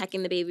 minutes, just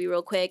checking the baby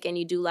real quick, and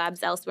you do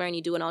labs elsewhere and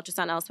you do an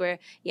ultrasound elsewhere,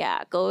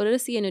 yeah, go to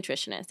see a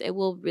nutritionist. It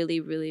will really,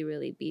 really,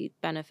 really be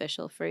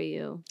beneficial for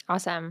you.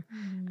 Awesome.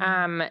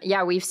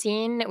 Yeah,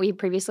 we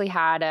previously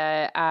had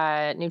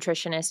a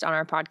nutritionist on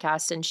our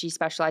podcast, and she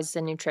specializes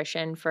in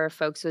nutrition for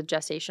folks with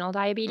gestational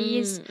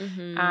diabetes.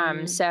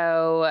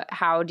 So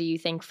how do you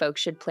think folks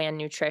should plan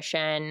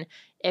nutrition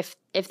if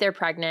they're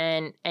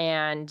pregnant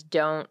and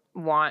don't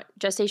want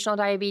gestational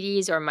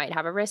diabetes or might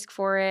have a risk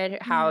for it?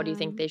 How do you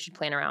think they should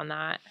plan around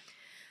that?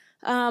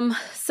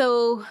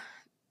 So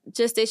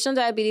gestational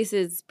diabetes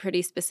is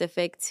pretty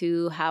specific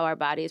to how our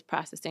body is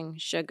processing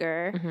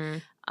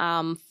sugar.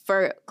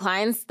 For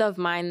clients of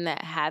mine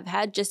that have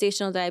had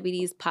gestational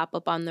diabetes pop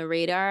up on the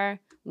radar,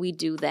 we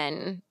do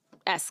then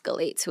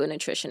escalate to a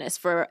nutritionist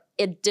for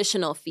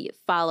additional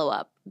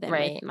follow-up than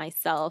with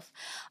myself.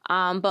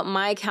 But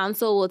my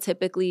counsel will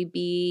typically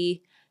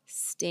be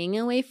staying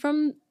away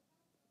from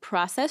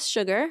processed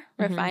sugar,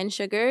 refined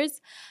sugars,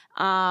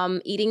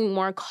 eating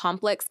more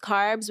complex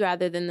carbs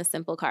rather than the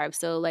simple carbs.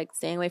 So like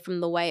staying away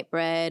from the white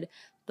bread,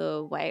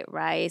 the white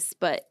rice.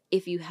 But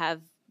if you have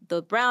the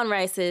brown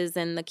rices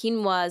and the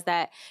quinoas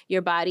that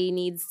your body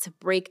needs to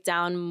break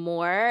down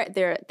more,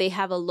 they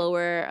have a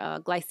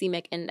lower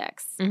glycemic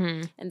index.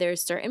 And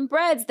there's certain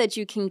breads that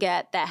you can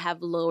get that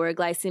have lower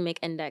glycemic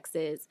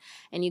indexes.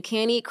 And you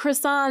can't eat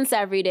croissants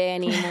every day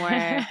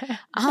anymore.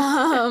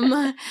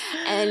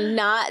 And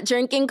not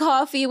drinking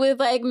coffee with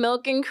like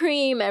milk and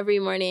cream every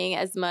morning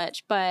as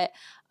much. But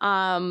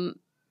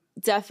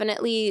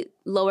definitely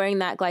lowering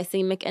that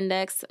glycemic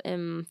index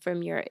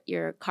from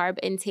your carb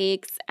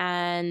intakes,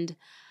 and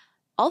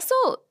also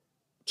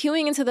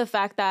cueing into the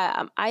fact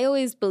that I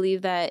always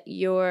believe that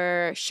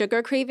your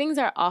sugar cravings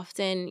are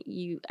often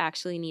you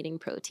actually needing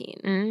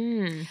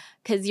protein.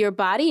 Because your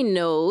body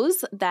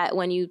knows that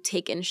when you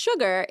take in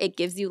sugar, it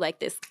gives you like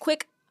this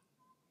quick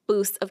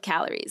boost of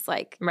calories.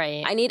 Like,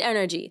 I need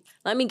energy.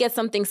 Let me get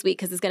something sweet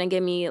because it's going to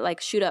give me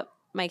like shoot up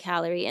my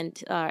calorie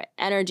and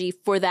energy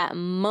for that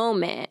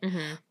moment.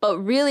 But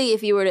really,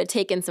 if you were to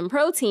take in some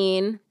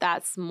protein,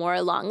 that's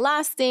more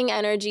long-lasting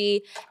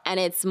energy and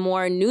it's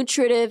more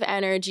nutritive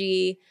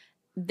energy,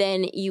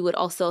 then you would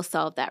also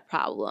solve that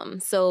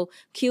problem. So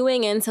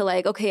cueing into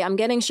like, okay, I'm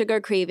getting sugar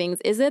cravings.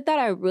 Is it that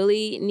I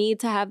really need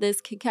to have this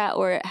Kit Kat,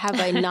 or have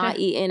I not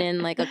eaten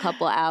in like a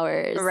couple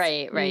hours?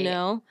 Right. You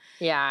know?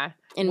 Yeah.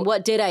 And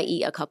what did I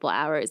eat a couple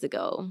hours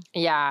ago?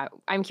 Yeah.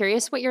 I'm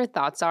curious what your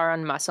thoughts are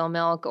on muscle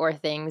milk or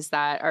things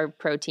that are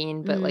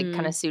protein but like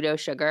kind of pseudo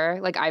sugar.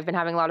 Like I've been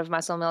having a lot of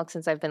muscle milk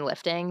since I've been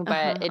lifting,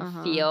 but it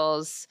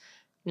feels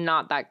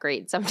not that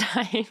great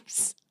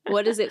sometimes.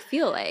 What does it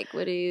feel like?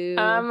 What do you...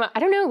 I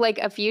don't know. Like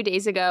a few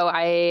days ago,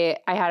 I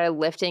had a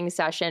lifting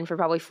session for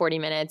probably 40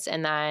 minutes.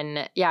 And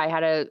then, I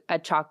had a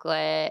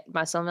chocolate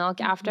muscle milk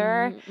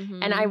after.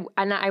 And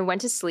I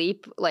went to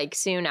sleep like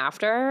soon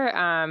after.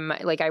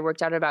 Like I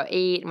worked out at about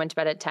 8 and went to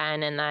bed at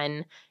 10. And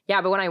then,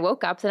 but when I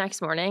woke up the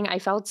next morning, I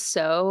felt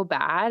so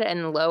bad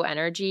and low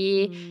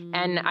energy.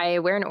 And I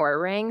wear an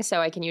Oura ring,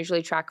 so I can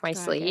usually track my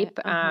sleep.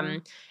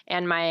 And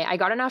I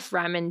got enough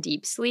REM and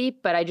deep sleep,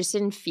 but I just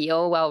didn't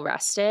feel well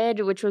rested,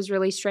 which was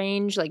really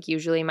strange. Like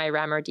usually my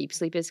REM or deep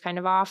sleep is kind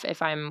of off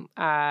if I'm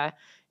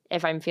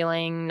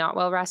feeling not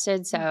well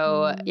rested.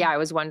 So I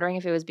was wondering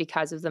if it was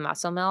because of the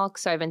muscle milk.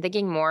 So I've been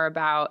thinking more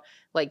about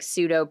like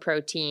pseudo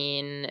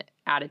protein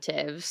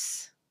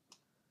additives.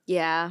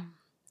 Yeah.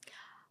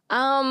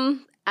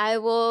 I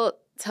will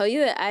tell you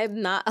that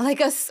I'm not like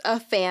a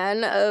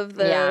fan of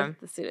the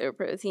pseudo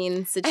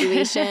protein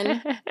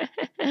situation.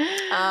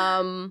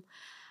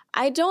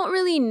 I don't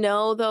really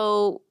know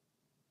though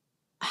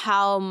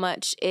how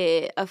much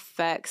it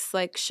affects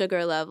like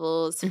sugar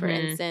levels, for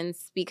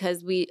instance,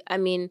 because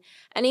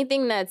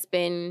anything that's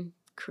been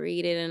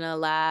created in a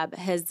lab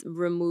has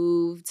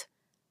removed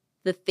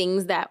the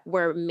things that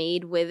were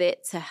made with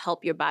it to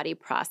help your body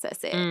process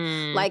it.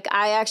 Like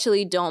I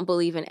actually don't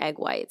believe in egg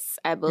whites.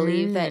 I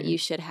believe that you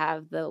should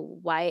have the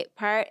white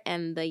part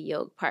and the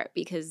yolk part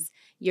because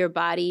your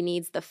body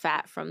needs the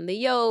fat from the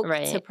yolk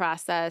to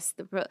process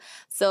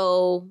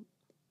so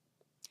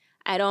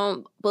I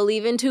don't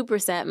believe in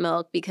 2%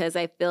 milk because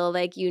I feel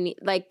like you need,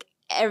 like,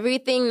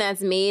 everything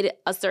that's made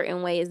a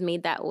certain way is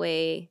made that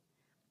way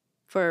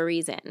for a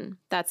reason.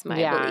 That's my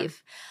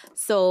belief.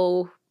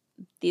 So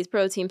these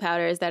protein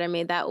powders that are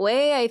made that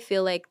way, I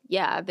feel like,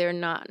 yeah, they're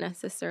not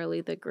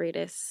necessarily the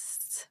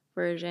greatest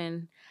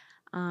version.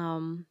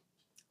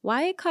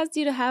 Why it caused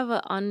you to have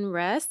an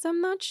unrest,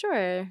 I'm not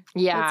sure.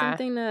 Yeah. That's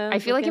something to I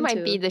feel like look it might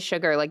into. be the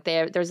sugar. Like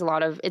there's a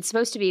lot of, it's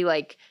supposed to be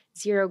like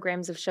 0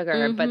 grams of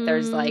sugar, but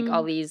there's like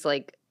all these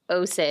like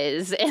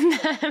oses in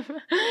them.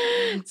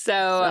 So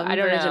I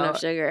don't version know. of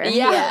sugar.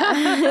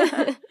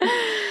 Yeah.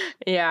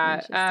 Yeah.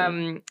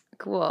 Interesting.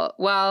 Cool.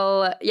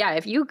 Well, yeah,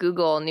 if you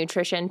Google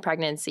nutrition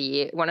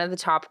pregnancy, one of the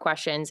top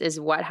questions is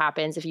what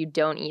happens if you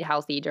don't eat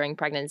healthy during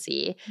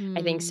pregnancy.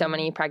 I think so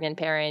many pregnant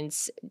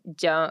parents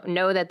don't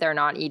know that they're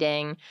not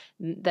eating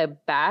the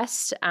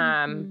best,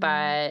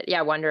 but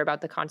yeah, wonder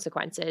about the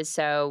consequences.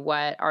 So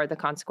what are the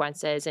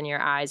consequences in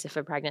your eyes if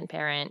a pregnant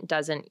parent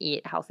doesn't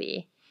eat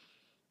healthy?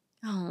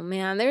 Oh,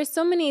 man, there's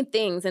so many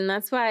things. And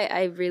that's why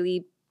I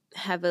really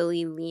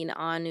heavily lean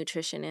on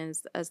nutrition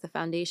as the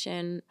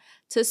foundation.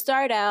 To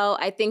start out,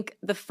 I think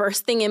the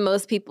first thing in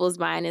most people's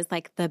mind is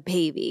like the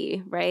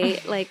baby,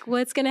 right? Like,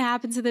 what's going to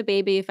happen to the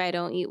baby if I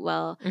don't eat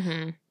well?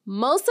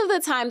 Most of the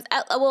times,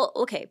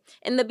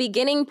 in the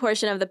beginning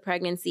portion of the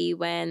pregnancy,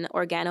 when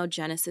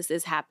organogenesis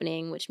is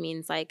happening, which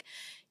means like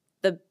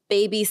the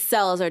baby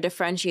cells are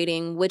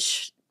differentiating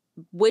which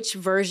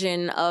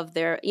version of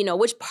their,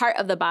 which part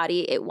of the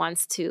body it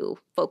wants to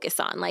focus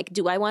on. Like,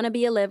 do I want to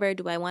be a liver?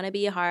 Do I want to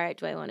be a heart?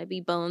 Do I want to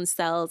be bone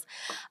cells?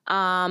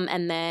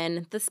 And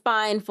then the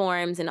spine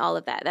forms and all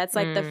of that. That's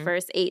like the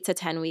first 8 to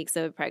 10 weeks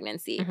of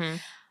pregnancy.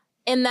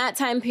 In that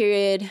time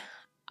period,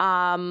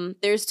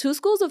 there's 2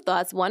 schools of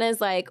thoughts. One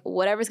is like,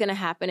 whatever's going to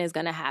happen is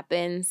going to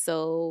happen.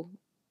 So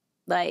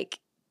like,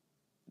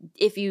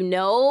 if you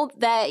know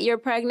that you're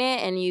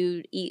pregnant and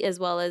you eat as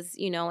well as,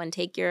 and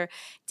take your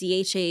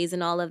DHAs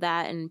and all of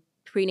that and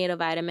prenatal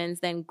vitamins,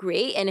 then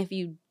great. And if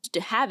you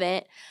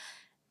haven't,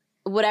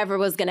 whatever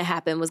was going to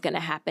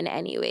happen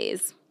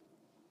anyways.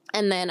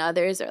 And then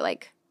others are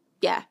like,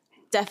 yeah,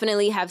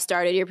 definitely have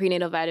started your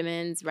prenatal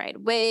vitamins right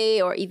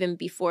away, or even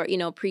before,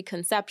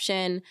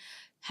 preconception,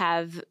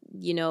 have,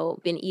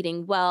 been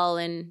eating well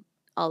and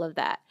all of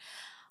that.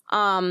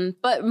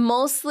 But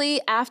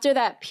mostly after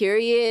that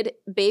period,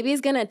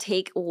 baby's gonna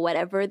take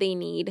whatever they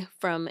need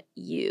from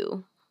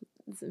you.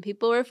 Some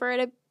people refer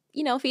to,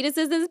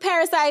 fetuses as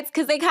parasites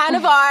because they kind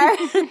of are.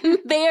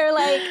 They are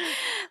like,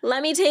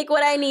 let me take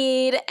what I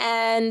need.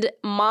 And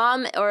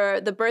mom or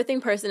the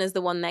birthing person is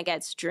the one that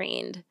gets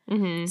drained.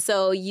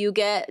 So you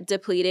get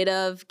depleted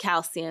of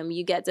calcium,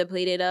 you get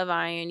depleted of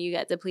iron, you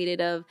get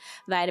depleted of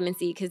vitamin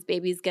C because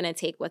baby's gonna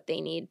take what they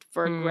need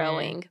for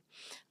growing.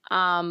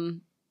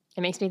 It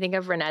makes me think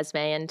of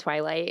Renesmee in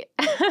Twilight.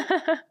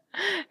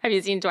 Have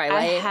you seen Twilight?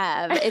 I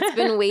have. It's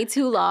been way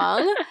too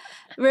long.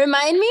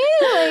 Remind me,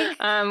 like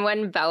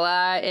when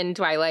Bella in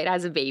Twilight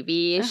has a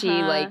baby, she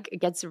like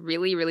gets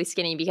really, really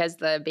skinny because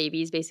the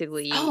baby's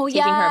basically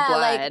taking her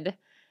blood. Like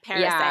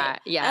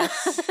parasite. Yeah.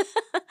 Yes.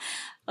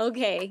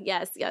 Okay.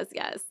 Yes.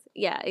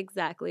 Yeah.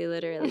 Exactly.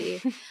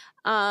 Literally.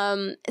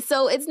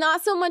 So it's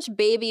not so much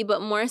baby,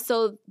 but more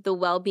so the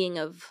well-being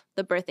of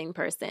the birthing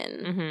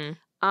person.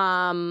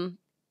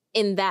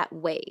 In that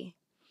way.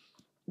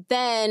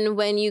 Then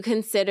when you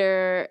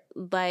consider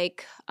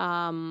like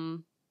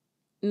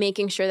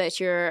making sure that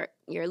your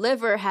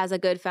liver has a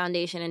good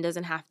foundation and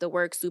doesn't have to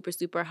work super,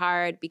 super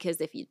hard,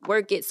 because if you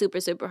work it super,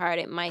 super hard,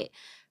 it might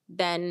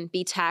then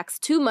be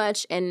taxed too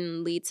much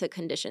and lead to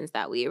conditions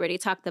that we already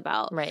talked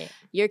about. Right.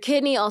 Your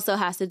kidney also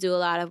has to do a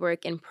lot of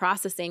work in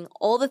processing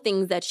all the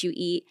things that you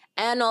eat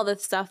and all the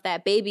stuff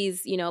that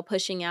baby's,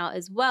 pushing out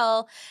as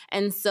well.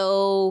 And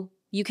so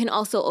you can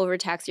also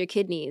overtax your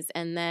kidneys,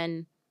 and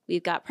then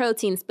we've got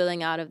protein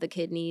spilling out of the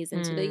kidneys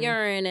into the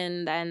urine,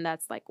 and then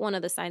that's like one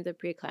of the signs of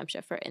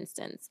preeclampsia, for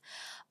instance.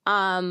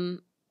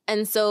 And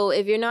so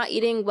if you're not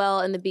eating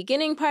well in the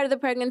beginning part of the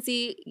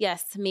pregnancy,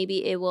 yes,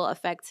 maybe it will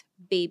affect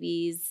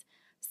baby's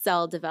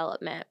cell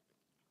development.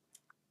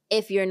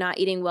 If you're not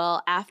eating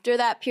well after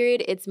that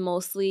period, it's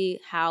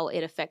mostly how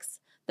it affects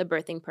the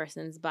birthing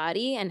person's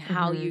body and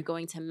how you're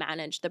going to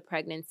manage the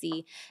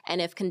pregnancy, and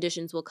if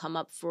conditions will come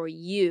up for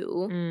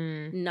you,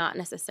 not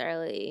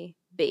necessarily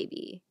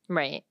baby.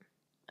 Right.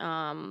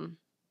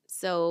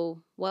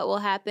 So what will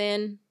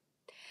happen?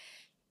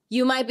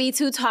 You might be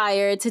too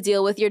tired to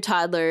deal with your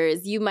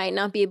toddlers. You might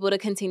not be able to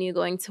continue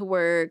going to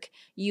work.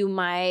 You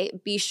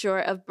might be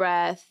short of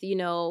breath,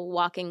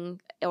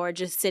 walking or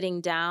just sitting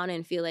down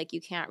and feel like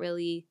you can't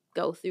really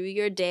go through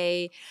your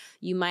day.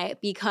 You might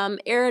become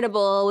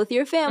irritable with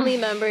your family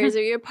members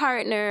or your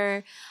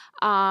partner.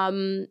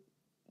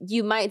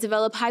 You might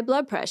develop high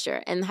blood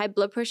pressure, and high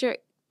blood pressure,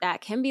 that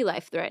can be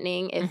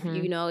life-threatening if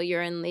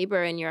you're in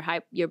labor and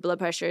your blood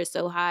pressure is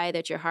so high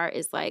that your heart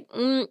is like,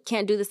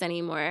 can't do this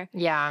anymore.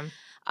 Yeah.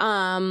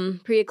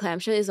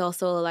 Preeclampsia is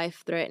also a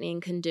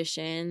life-threatening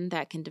condition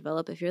that can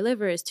develop if your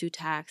liver is too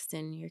taxed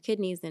and your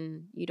kidneys,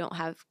 and you don't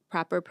have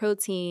proper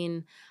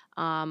protein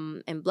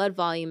and blood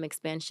volume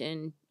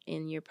expansion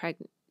in your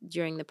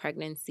during the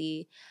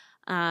pregnancy.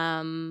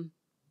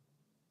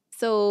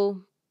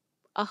 So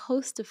a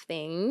host of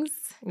things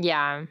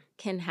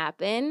can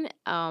happen,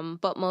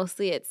 but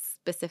mostly it's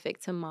specific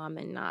to mom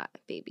and not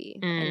baby.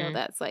 I know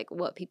that's like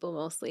what people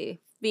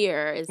mostly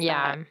fear is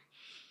that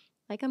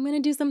like I'm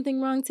going to do something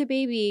wrong to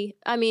baby.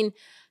 I mean,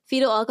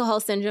 fetal alcohol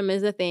syndrome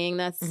is a thing.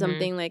 That's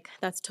something like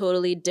that's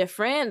totally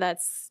different.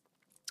 That's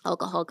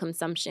alcohol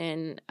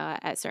consumption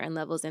at certain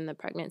levels in the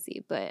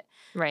pregnancy. But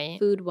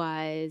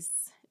food-wise,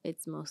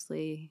 it's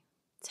mostly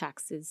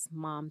taxes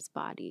mom's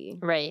body.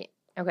 Right.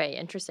 Okay,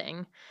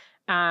 interesting.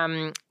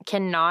 Can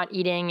not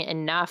eating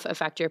enough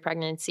affect your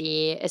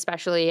pregnancy?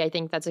 Especially, I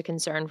think that's a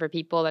concern for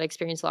people that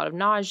experience a lot of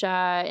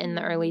nausea in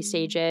the early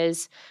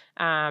stages.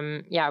 What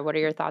are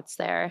your thoughts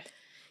there?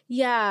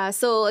 Yeah.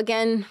 So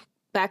again,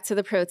 back to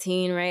the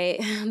protein,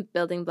 right?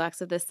 Building blocks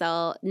of the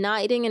cell.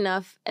 Not eating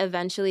enough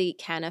eventually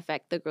can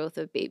affect the growth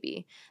of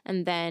baby.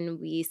 And then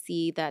we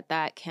see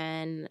that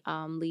can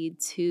lead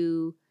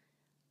to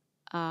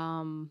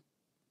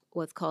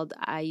what's called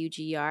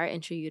IUGR,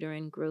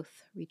 intrauterine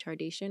growth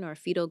retardation, or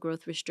fetal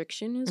growth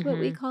restriction is what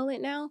we call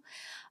it now.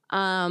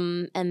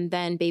 And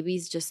then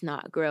baby's just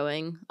not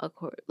growing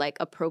like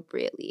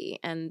appropriately.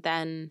 And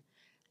then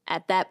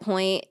at that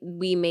point,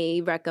 we may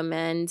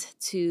recommend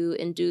to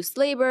induce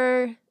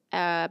labor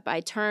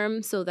by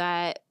term so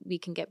that we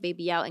can get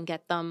baby out and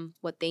get them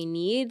what they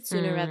need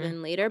sooner rather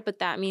than later. But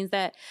that means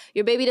that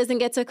your baby doesn't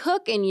get to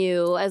cook in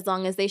you as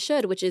long as they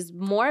should, which is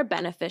more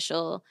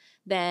beneficial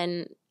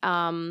than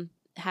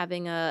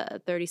having a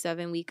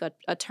 37-week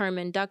a term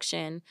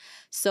induction.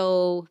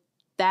 So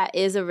that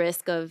is a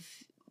risk of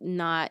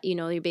not,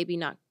 your baby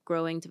not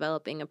growing,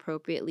 developing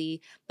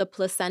appropriately. The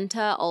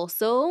placenta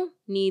also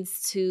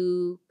needs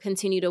to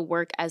continue to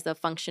work as a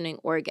functioning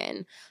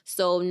organ.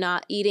 So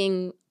not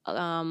eating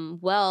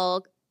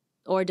well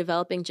or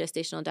developing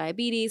gestational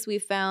diabetes, we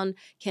found,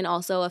 can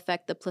also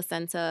affect the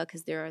placenta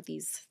because there are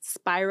these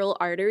spiral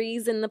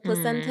arteries in the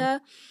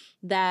placenta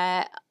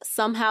that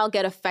somehow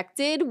get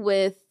affected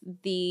with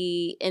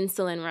the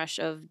insulin rush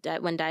of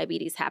when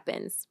diabetes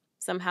happens.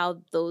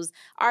 Somehow those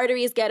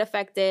arteries get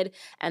affected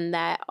and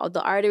that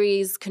the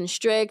arteries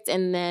constrict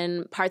and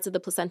then parts of the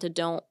placenta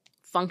don't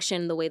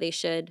function the way they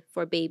should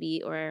for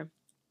baby or,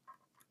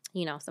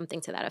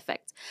 something to that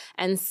effect.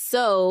 And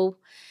so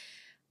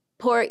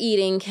poor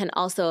eating can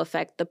also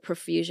affect the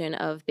perfusion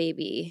of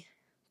baby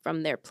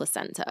from their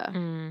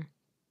placenta.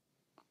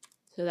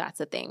 So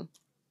that's a thing.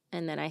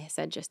 And then I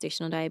said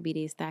gestational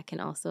diabetes, that can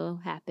also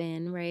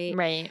happen, right?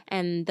 Right.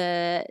 And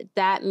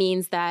that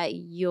means that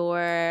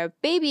your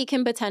baby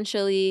can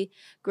potentially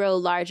grow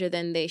larger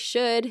than they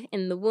should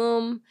in the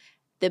womb.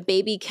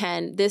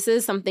 This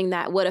is something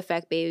that would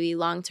affect baby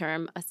long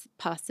term,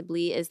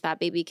 possibly, is that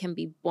baby can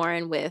be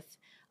born with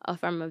a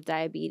form of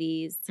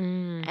diabetes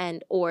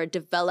and or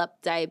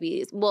develop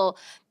diabetes. Well,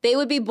 they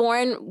would be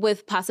born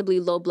with possibly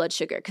low blood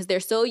sugar because they're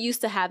so used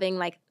to having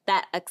like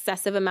that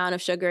excessive amount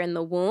of sugar in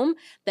the womb.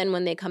 Then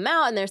when they come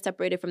out and they're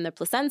separated from their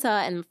placenta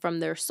and from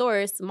their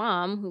source,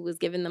 mom, who was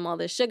giving them all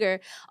this sugar,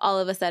 all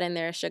of a sudden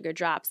their sugar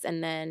drops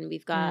and then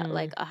we've got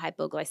like a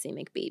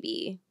hypoglycemic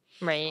baby.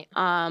 Right.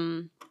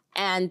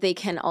 And they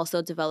can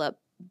also develop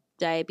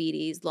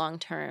diabetes long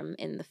term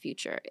in the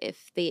future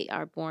if they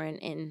are born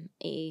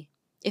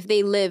if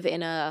they live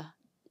in a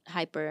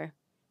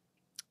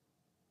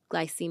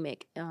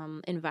hyperglycemic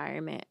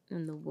environment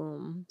in the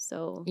womb.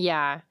 So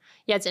yeah,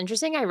 it's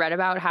interesting. I read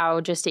about how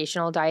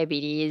gestational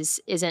diabetes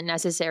isn't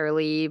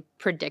necessarily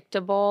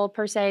predictable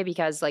per se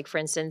because, like, for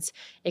instance,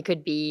 it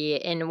could be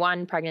in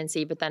one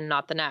pregnancy but then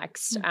not the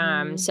next.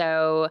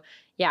 So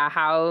yeah,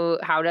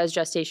 how does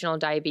gestational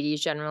diabetes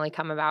generally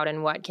come about,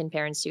 and what can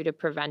parents do to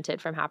prevent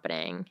it from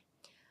happening?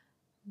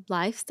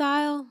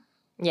 Lifestyle.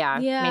 Yeah,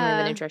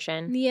 mainly the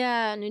nutrition.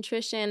 Yeah,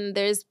 nutrition.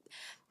 There's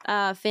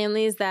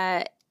families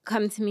that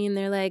come to me and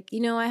they're like,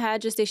 I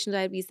had gestational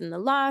diabetes in the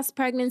last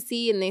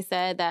pregnancy and they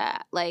said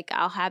that like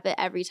I'll have it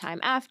every time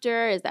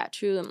after. Is that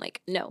true? I'm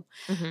like, no.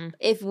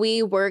 If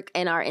we work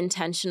and are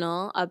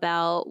intentional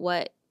about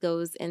what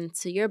goes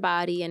into your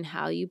body and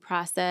how you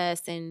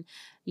process and,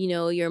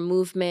 your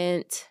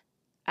movement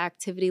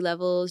activity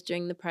levels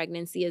during the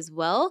pregnancy as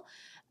well,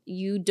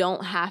 you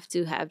don't have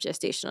to have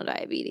gestational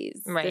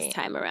diabetes this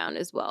time around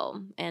as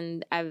well.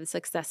 And I've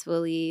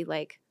successfully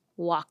like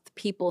walked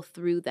people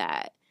through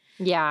that.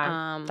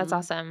 Yeah, that's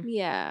awesome.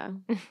 Yeah.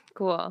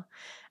 Cool.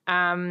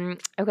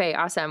 Okay,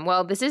 awesome.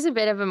 Well, this is a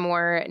bit of a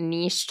more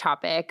niche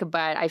topic,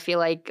 but I feel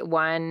like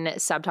one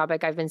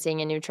subtopic I've been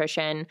seeing in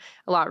nutrition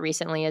a lot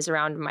recently is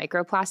around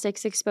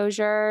microplastics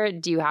exposure.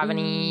 Do you have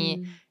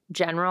any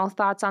general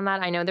thoughts on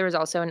that? I know there was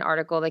also an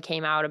article that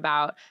came out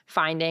about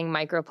finding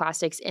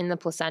microplastics in the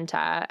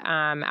placenta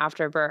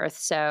after birth.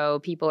 So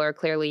people are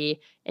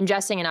clearly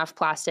ingesting enough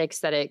plastics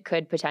that it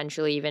could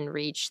potentially even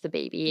reach the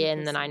baby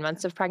in the 9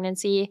 months of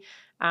pregnancy.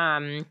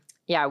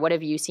 What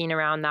have you seen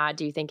around that?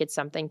 Do you think it's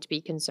something to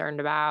be concerned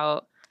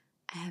about?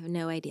 I have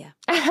no idea.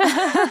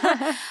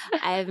 I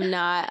have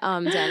not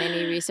done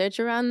any research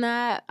around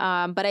that.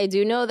 But I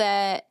do know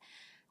that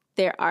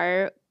there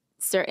are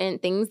certain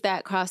things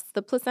that cross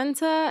the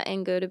placenta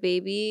and go to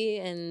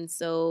baby. And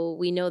so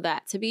we know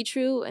that to be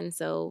true. And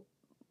so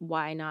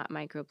why not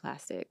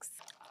microplastics?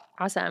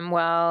 Awesome.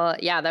 Well,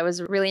 yeah, that was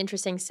a really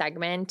interesting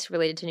segment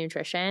related to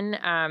nutrition.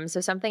 So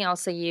something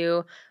else that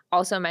you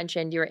also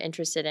mentioned you were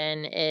interested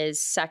in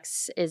is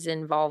sex's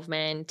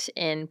involvement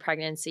in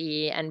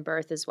pregnancy and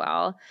birth as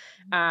well.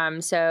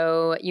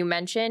 So you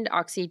mentioned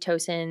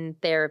oxytocin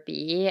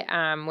therapy,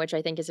 which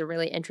I think is a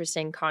really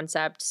interesting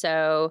concept.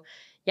 So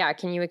yeah,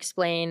 can you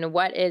explain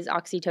what is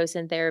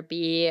oxytocin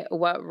therapy?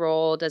 What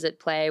role does it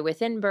play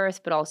within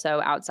birth, but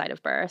also outside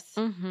of birth?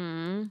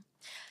 Mm-hmm.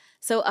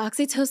 So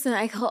oxytocin,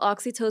 I call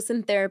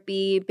oxytocin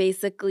therapy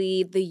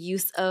basically the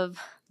use of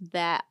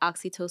that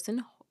oxytocin,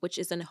 which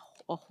is a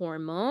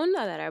hormone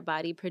that our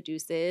body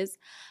produces,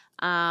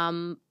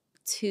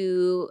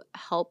 to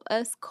help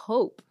us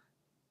cope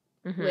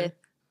with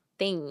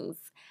things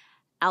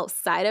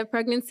outside of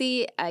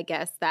pregnancy. I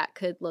guess that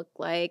could look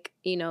like,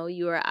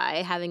 you or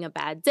I having a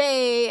bad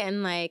day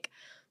and like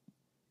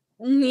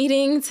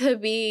needing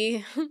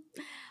to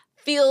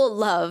feel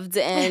loved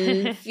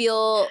and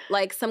feel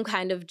like some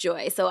kind of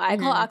joy. So I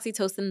call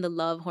oxytocin the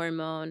love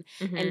hormone.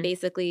 And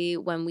basically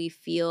when we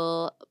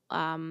feel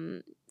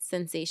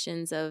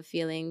sensations of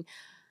feeling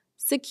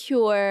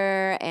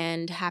secure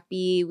and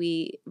happy,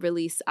 we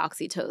release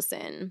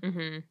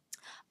oxytocin.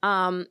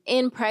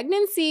 In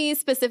pregnancy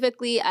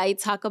specifically, I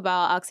talk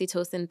about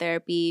oxytocin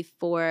therapy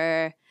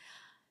for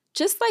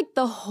just like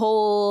the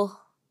whole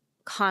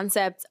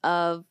concept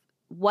of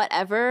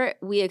whatever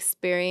we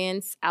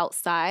experience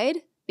outside,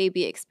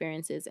 baby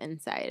experiences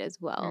inside as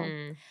well.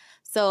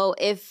 So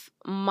if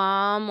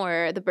mom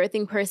or the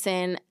birthing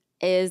person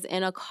is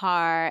in a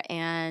car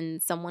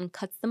and someone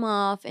cuts them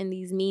off in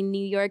these mean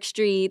New York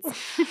streets,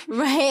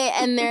 right?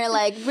 And they're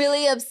like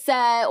really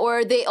upset,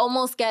 or they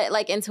almost get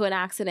like into an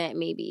accident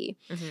maybe.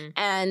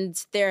 And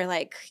they're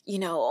like,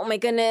 oh my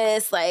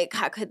goodness, like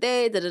how could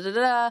they,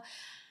 da-da-da-da.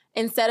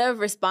 Instead of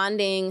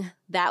responding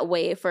that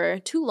way for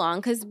too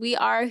long, because we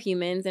are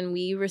humans and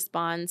we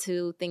respond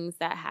to things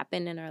that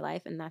happen in our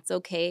life, and that's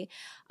okay.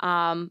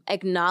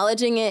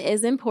 Acknowledging it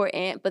is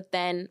important, but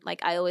then,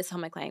 like I always tell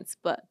my clients,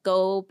 but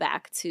go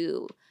back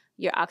to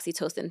your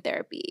oxytocin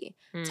therapy.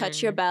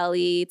 Touch your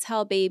belly,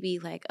 tell baby,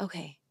 like,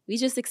 okay, we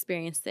just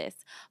experienced this,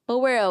 but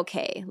we're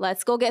okay.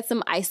 Let's go get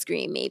some ice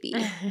cream maybe.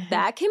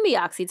 That can be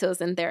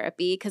oxytocin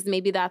therapy because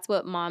maybe that's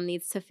what mom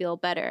needs to feel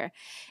better.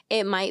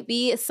 It might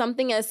be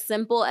something as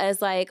simple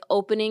as like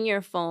opening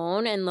your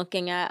phone and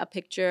looking at a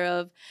picture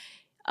of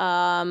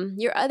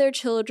your other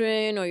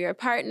children or your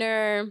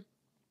partner.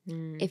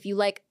 If you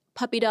like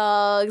puppy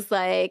dogs,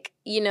 like,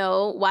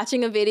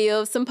 watching a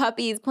video of some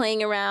puppies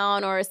playing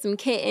around or some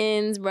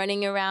kittens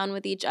running around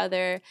with each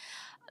other.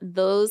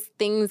 Those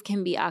things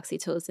can be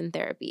oxytocin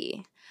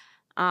therapy.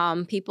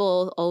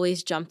 People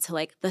always jump to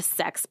like the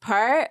sex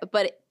part,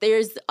 but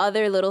there's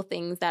other little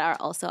things that are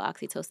also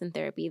oxytocin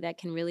therapy that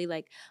can really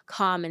like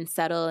calm and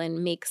settle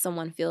and make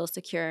someone feel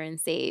secure and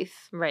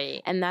safe.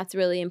 Right. And that's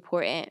really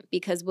important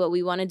because what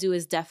we want to do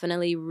is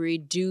definitely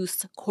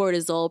reduce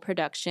cortisol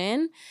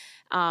production,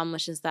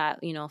 which is that,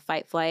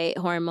 fight flight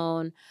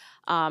hormone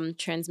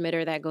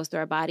transmitter that goes through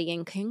our body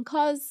and can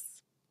cause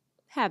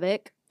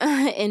havoc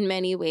in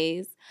many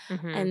ways.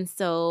 And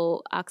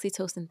so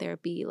oxytocin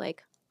therapy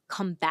like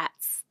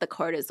combats the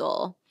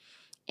cortisol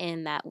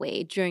in that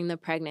way during the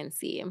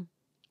pregnancy.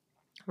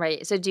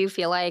 Right. So do you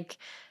feel like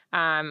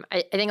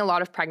I think a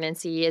lot of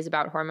pregnancy is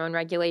about hormone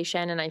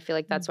regulation, and I feel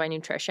like that's why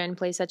nutrition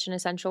plays such an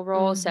essential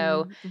role.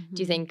 So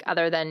do you think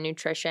other than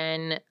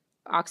nutrition,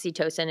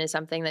 oxytocin is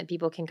something that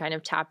people can kind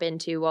of tap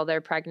into while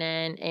they're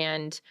pregnant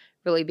and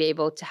really be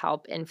able to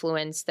help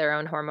influence their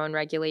own hormone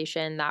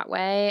regulation that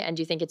way? And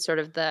do you think it's sort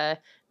of the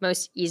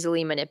most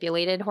easily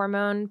manipulated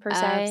hormone per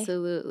se?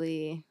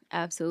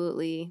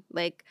 Absolutely.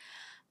 Like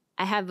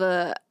I have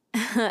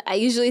I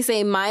usually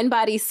say mind,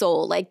 body,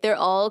 soul, like they're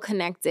all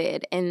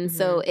connected. And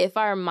so if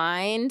our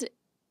mind,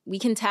 we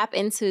can tap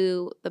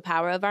into the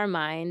power of our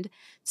mind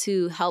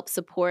to help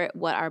support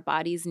what our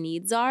body's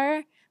needs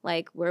are,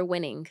 like we're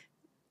winning.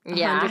 100%.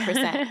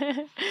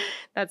 Yeah.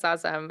 That's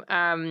awesome.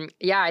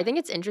 I think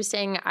it's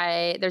interesting.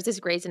 There's this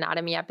Grey's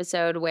Anatomy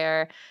episode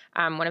where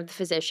one of the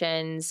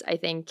physicians, I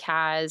think,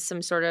 has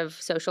some sort of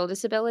social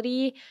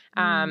disability.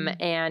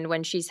 And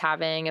when she's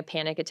having a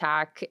panic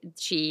attack,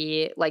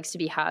 she likes to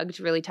be hugged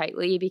really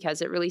tightly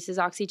because it releases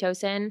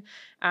oxytocin.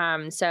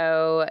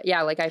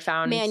 I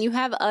found... Man, you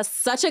have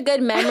such a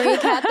good memory,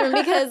 Catherine,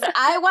 because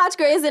I watch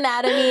Grey's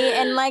Anatomy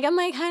and I'm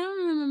like, I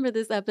don't remember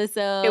this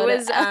episode. It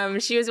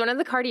was, she was one of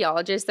the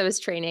cardiologists that was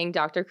training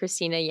Dr.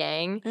 Christina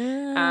Yang.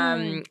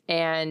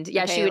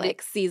 She would...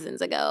 like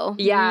seasons ago.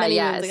 Many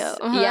years ago.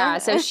 Yeah,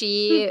 so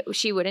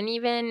she wouldn't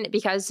even,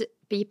 because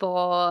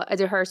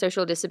her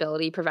social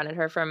disability prevented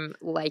her from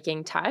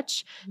liking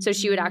touch. So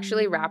she would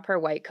actually wrap her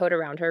white coat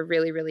around her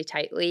really, really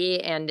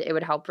tightly, and it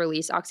would help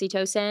release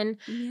oxytocin.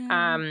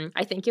 Yeah.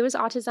 I think it was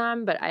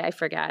autism, but I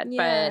forget.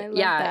 Yeah, but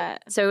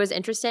that. So it was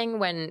interesting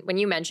when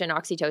you mentioned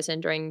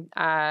oxytocin during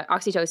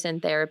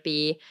oxytocin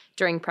therapy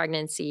during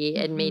pregnancy,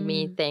 it made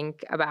me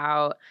think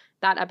about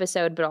that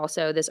episode, but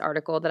also this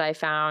article that I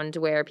found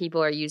where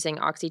people are using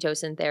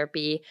oxytocin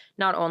therapy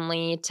not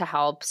only to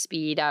help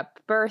speed up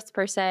birth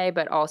per se,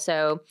 but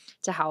also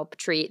to help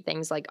treat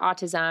things like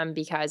autism,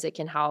 because it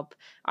can help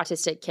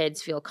autistic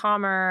kids feel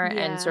calmer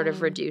and sort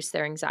of reduce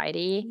their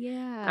anxiety.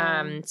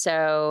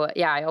 So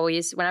yeah, I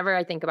always, whenever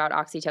I think about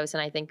oxytocin,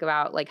 I think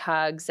about like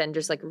hugs and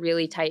just like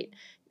really tight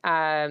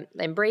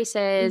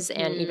embraces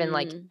and even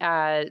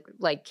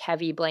like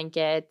heavy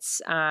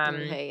blankets.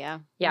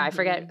 I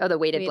forget. Oh, the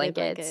weighted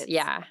blankets.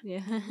 Yeah.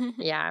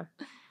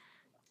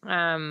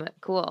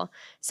 Cool.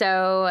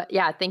 So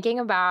yeah, thinking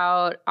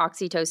about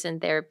oxytocin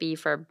therapy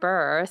for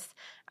birth,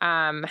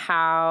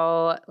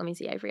 how, let me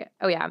see, I forget.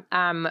 Oh yeah.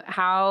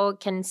 How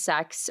can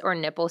sex or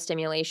nipple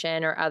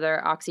stimulation or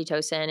other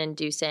oxytocin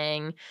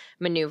inducing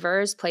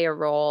maneuvers play a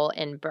role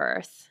in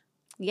birth?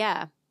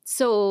 Yeah.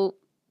 So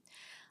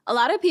a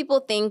lot of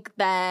people think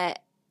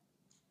that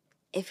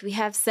if we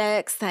have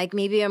sex, like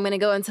maybe I'm going to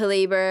go into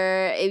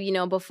labor,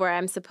 before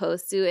I'm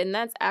supposed to. And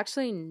that's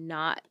actually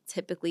not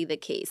typically the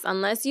case.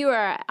 Unless you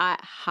are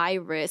at high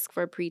risk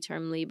for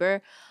preterm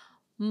labor,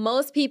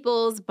 most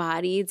people's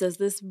body does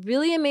this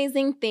really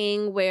amazing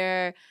thing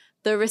where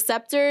the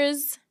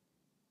receptors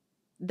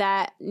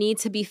that need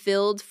to be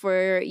filled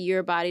for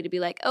your body to be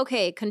like,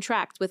 okay,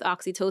 contract with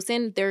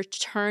oxytocin, they're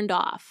turned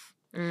off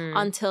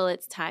until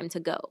it's time to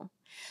go.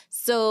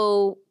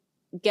 So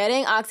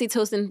getting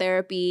oxytocin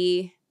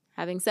therapy,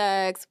 having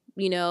sex,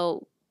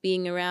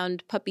 being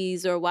around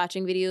puppies or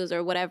watching videos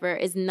or whatever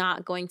is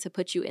not going to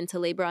put you into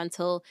labor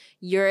until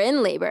you're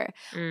in labor.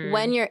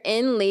 When you're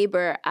in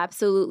labor,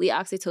 absolutely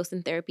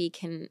oxytocin therapy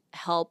can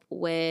help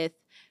with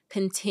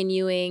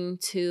continuing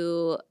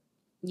to,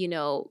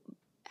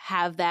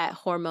 have that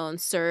hormone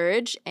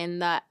surge,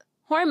 and that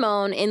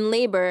hormone in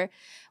labor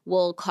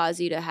will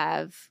cause you to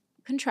have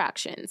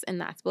contractions, and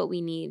that's what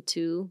we need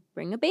to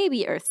bring a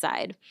baby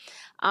earthside.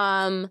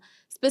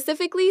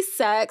 Specifically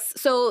sex.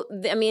 So,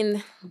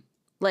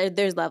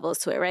 there's levels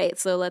to it, right?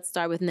 So let's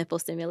start with nipple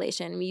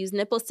stimulation. We use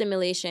nipple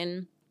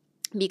stimulation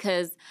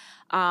because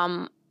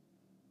the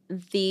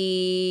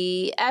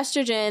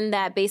estrogen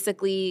that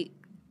basically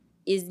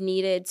is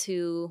needed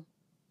to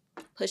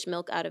push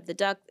milk out of the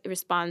duct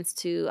responds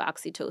to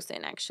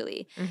oxytocin,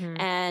 actually.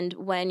 And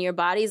when your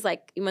body's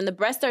when the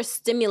breasts are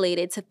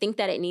stimulated to think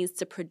that it needs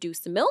to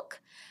produce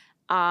milk,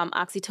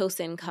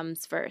 oxytocin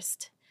comes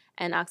first.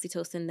 And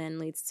oxytocin then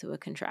leads to a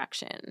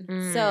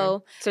contraction.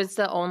 So it's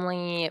the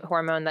only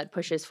hormone that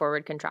pushes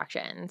forward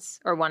contractions,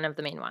 or one of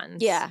the main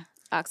ones. Yeah,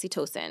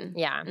 oxytocin.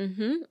 Yeah.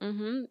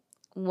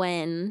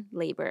 When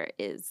labor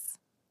is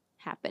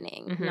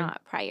happening,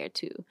 not prior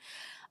to.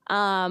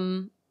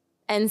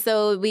 And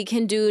so we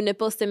can do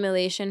nipple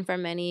stimulation for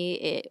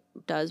many. It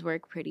does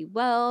work pretty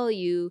well.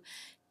 You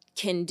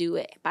can do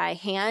it by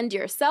hand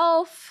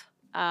yourself,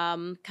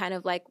 kind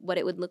of like what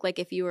it would look like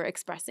if you were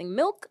expressing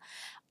milk.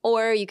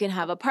 Or you can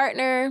have a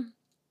partner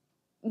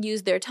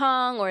use their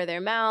tongue or their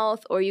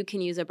mouth, or you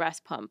can use a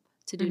breast pump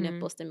to do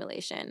nipple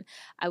stimulation.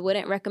 I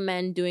wouldn't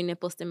recommend doing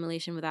nipple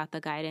stimulation without the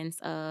guidance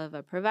of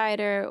a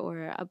provider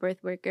or a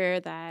birth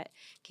worker that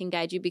can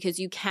guide you, because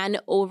you can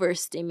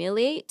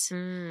overstimulate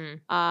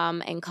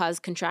and cause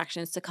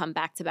contractions to come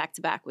back to back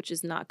to back, which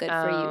is not good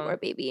for you or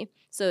baby.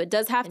 So it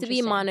does have to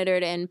be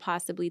monitored and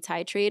possibly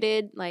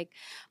titrated,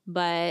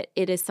 but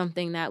it is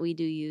something that we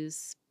do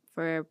use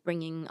for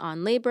bringing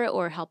on labor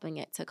or helping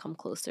it to come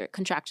closer,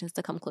 contractions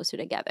to come closer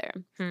together.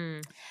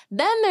 Then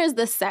there's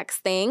the sex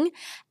thing,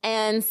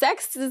 and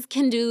sex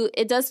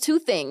does two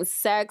things.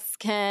 Sex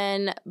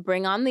can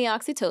bring on the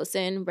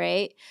oxytocin,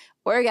 right?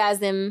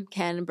 Orgasm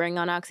can bring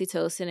on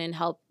oxytocin and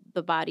help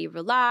the body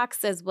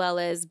relax, as well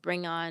as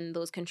bring on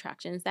those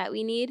contractions that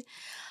we need.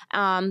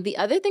 The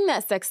other thing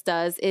that sex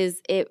does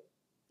is it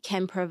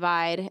can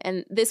provide,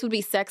 and this would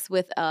be sex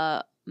with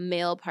a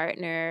male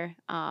partner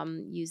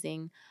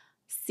using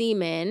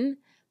semen.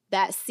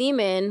 That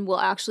semen will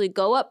actually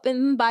go up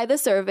and by the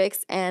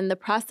cervix, and the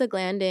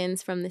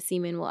prostaglandins from the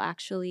semen will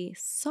actually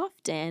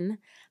soften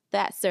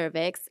that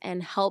cervix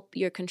and help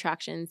your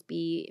contractions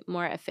be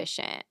more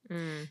efficient.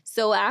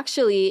 So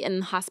actually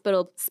in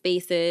hospital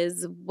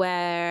spaces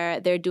where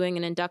they're doing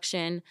an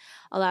induction,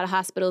 a lot of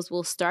hospitals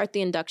will start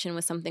the induction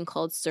with something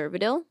called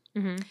Cervidil.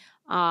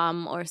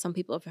 Or some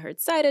people have heard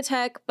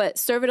Cytotec, but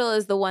Cervidil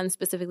is the one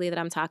specifically that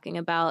I'm talking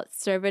about.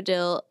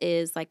 Cervidil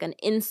is like an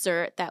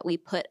insert that we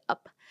put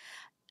up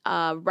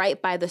right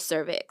by the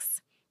cervix.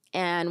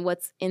 And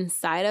what's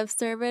inside of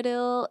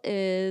Cervidil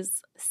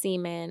is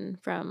semen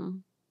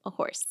from a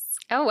horse.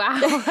 Oh, wow.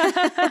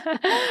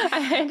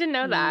 I didn't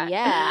know that.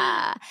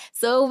 Yeah.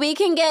 So we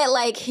can get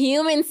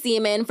human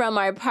semen from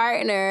our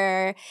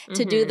partner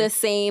to do the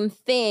same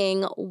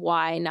thing.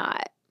 Why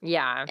not?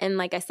 Yeah. And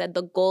like I said,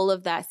 the goal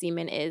of that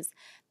semen is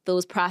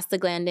those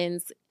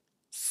prostaglandins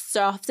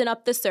soften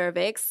up the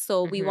cervix.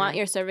 So we want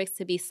your cervix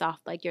to be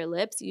soft like your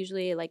lips.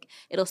 Usually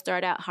it'll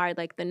start out hard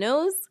like the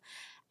nose.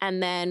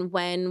 And then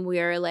when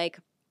we're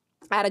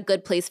at a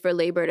good place for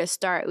labor to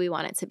start, we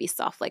want it to be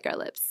soft like our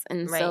lips.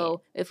 And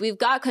so if we've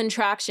got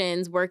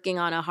contractions working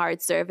on a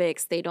hard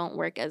cervix, they don't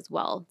work as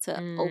well to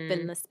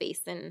open the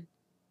space and,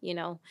 you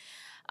know,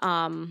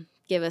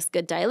 give us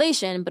good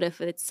dilation. But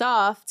if it's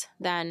soft,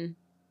 then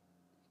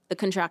the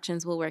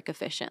contractions will work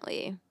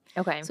efficiently.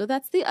 Okay. So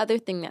that's the other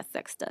thing that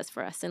sex does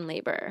for us in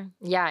labor.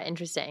 Yeah,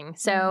 interesting.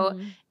 So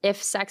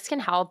if sex can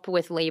help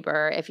with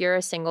labor, if you're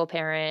a single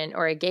parent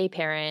or a gay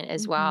parent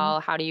as well,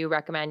 how do you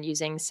recommend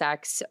using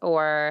sex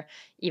or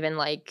even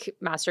like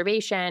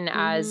masturbation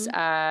as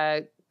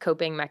a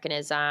coping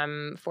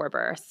mechanism for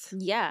birth?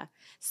 Yeah.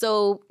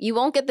 So you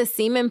won't get the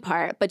semen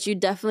part, but you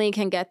definitely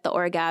can get the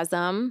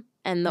orgasm.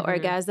 And the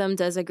orgasm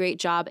does a great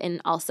job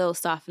in also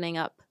softening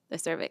up the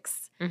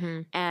cervix.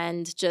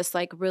 And just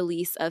like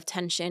release of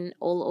tension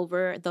all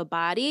over the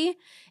body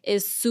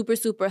is super,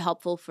 super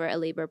helpful for a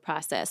labor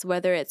process,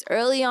 whether it's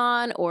early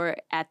on or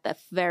at the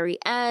very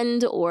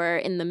end or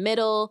in the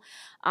middle.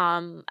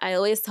 I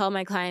always tell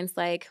my clients,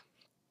 like,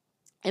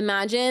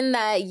 imagine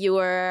that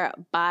your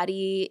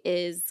body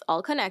is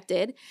all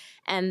connected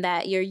and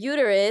that your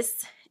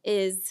uterus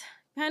is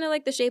kind of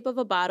like the shape of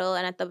a bottle,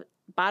 and at the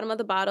bottom of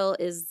the bottle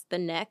is the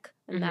neck,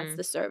 and that's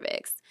the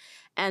cervix.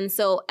 And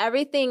so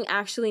everything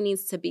actually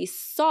needs to be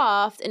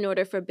soft in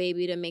order for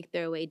baby to make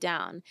their way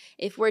down.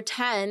 If we're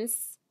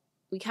tense,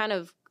 we kind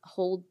of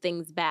hold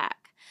things back.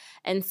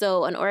 And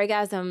so an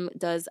orgasm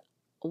does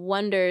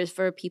wonders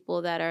for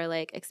people that are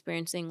like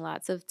experiencing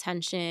lots of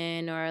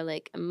tension or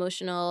like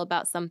emotional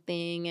about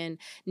something and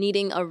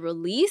needing a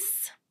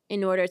release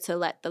in order to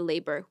let the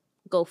labor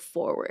go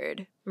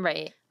forward.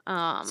 Right.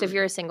 So if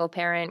you're a single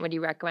parent, would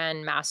you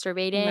recommend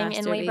masturbating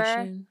in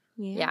labor?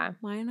 Yeah.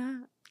 Why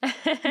not?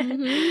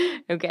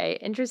 Okay,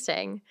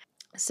 interesting.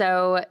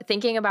 So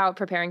thinking about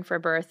preparing for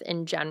birth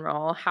in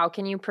general, how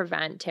can you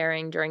prevent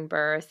tearing during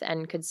birth,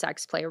 and could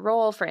sex play a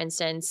role? For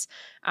instance,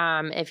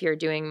 if you're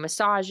doing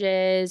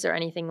massages or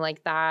anything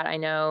like that. I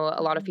know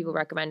a lot of people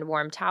recommend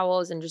warm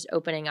towels and just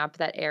opening up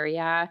that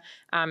area,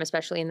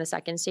 especially in the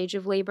second stage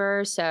of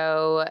labor.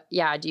 So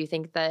yeah, do you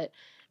think that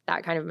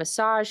that kind of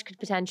massage could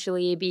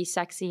potentially be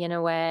sexy in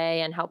a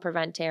way and help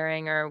prevent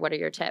tearing, or what are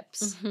your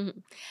tips?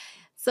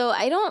 So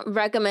I don't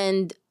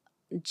recommend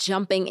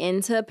jumping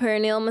into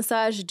perineal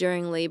massage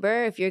during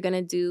labor. If you're going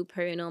to do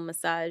perineal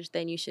massage,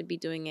 then you should be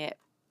doing it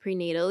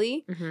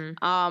prenatally,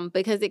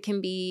 because it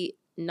can be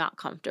not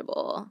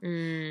comfortable.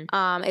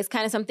 It's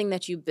kind of something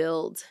that you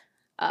build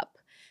up.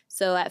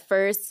 So at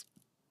first,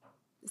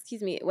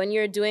 when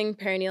you're doing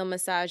perineal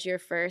massage, you're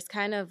first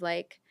kind of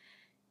like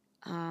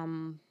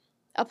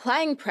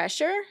applying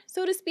pressure,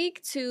 so to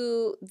speak,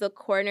 to the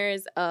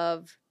corners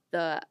of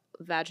the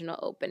vaginal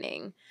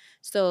opening.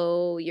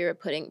 So you're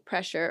putting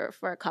pressure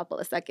for a couple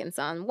of seconds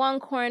on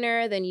one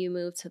corner, then you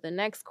move to the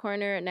next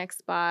corner, next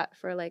spot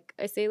for like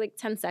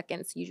 10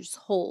 seconds. You just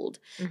hold.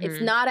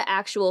 It's not an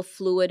actual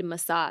fluid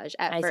massage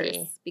at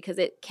first because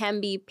it can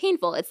be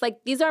painful. It's like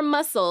these are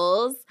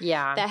muscles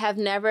that have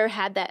never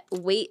had that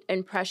weight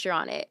and pressure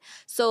on it.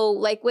 So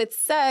like with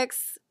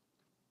sex,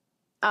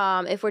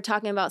 if we're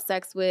talking about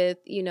sex with,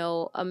 you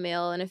know, a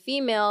male and a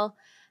female,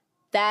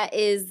 that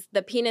is,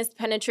 the penis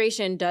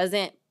penetration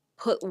doesn't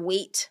put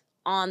weight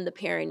on the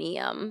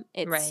perineum.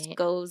 It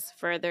goes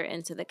further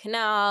into the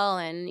canal,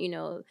 and, you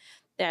know,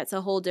 that's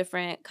a whole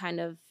different kind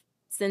of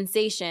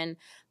sensation.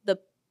 The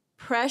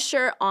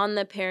pressure on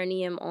the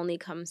perineum only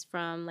comes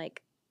from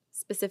like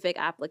specific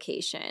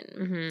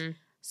application.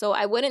 So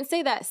I wouldn't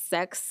say that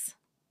sex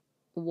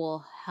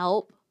will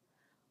help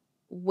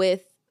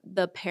with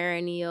the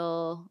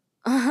perineal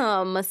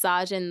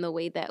massage in the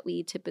way that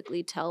we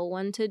typically tell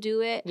one to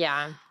do it.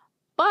 Yeah.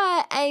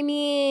 But, I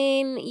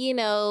mean, you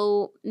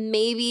know,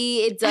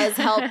 maybe it does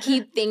help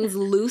keep things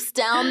loose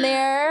down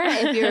there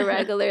if you're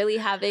regularly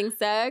having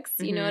sex.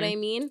 You know what I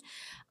mean?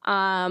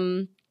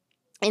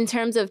 In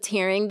terms of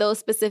tearing, though,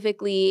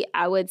 specifically,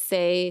 I would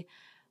say,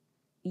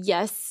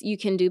 yes, you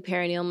can do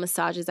perineal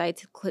massages. I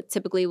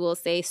typically will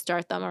say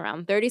start them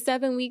around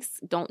 37 weeks.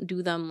 Don't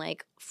do them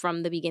like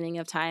from the beginning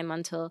of time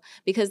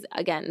because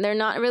again, they're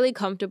not really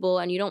comfortable,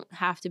 and you don't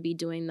have to be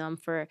doing them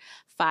for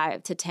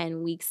 5 to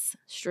 10 weeks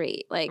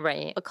straight. Like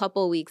a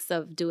couple weeks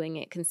of doing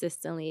it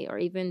consistently, or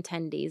even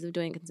 10 days of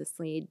doing it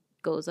consistently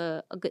goes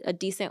a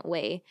decent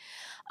way.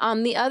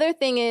 The other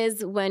thing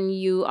is, when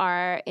you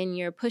are in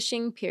your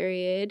pushing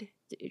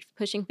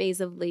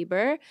phase of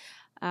labor,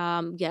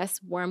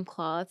 yes, warm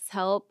cloths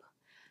help.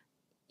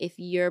 If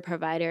your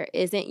provider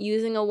isn't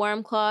using a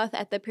warm cloth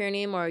at the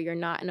perineum, or you're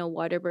not in a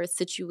water birth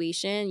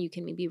situation, you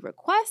can maybe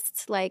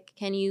request, like,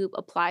 can you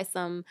apply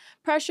some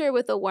pressure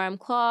with a warm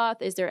cloth?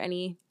 Is there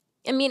any,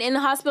 I mean, in the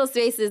hospital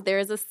spaces, there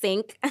is a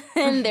sink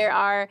and there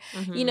are,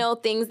 you know,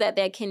 things that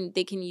they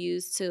can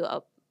use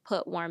to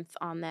put warmth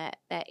on that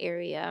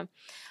area.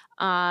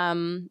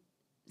 Some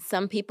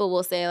people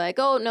will say like,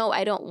 oh, no,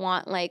 I don't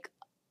want like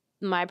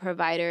my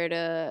provider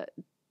to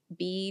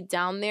be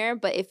down there.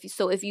 But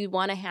if you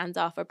want a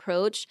hands-off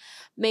approach,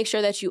 make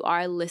sure that you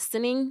are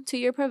listening to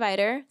your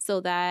provider, so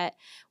that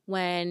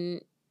when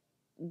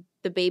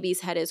the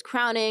baby's head is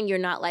crowning, you're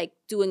not like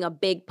doing a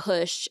big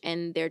push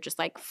and they're just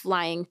like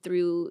flying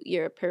through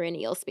your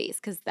perineal space,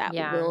 because that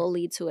will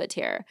lead to a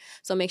tear.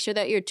 So make sure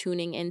that you're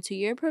tuning into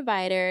your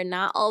provider,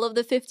 not all of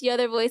the 50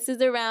 other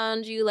voices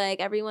around you. Like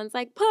everyone's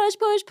like, push,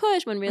 push,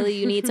 push, when really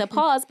you need to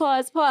pause,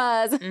 pause,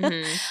 pause.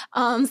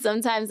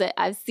 Sometimes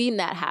I've seen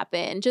that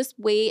happen. Just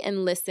wait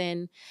and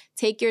listen.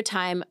 Take your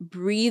time.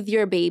 Breathe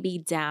your baby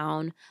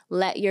down.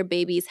 Let your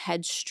baby's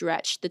head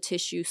stretch the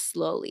tissue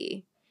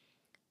slowly.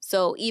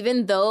 So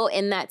even though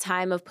in that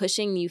time of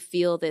pushing, you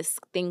feel this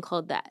thing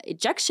called the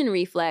ejection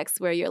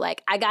reflex, where you're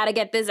like, I got to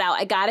get this out.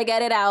 I got to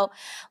get it out.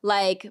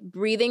 Like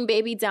breathing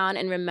baby down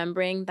and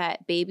remembering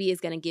that baby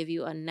is going to give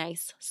you a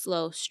nice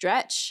slow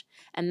stretch.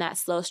 And that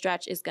slow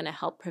stretch is going to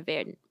help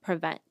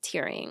prevent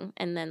tearing.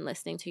 And then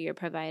listening to your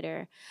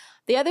provider.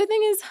 The other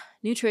thing is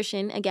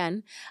nutrition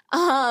again.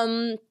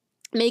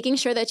 Making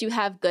sure that you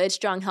have good,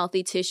 strong,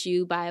 healthy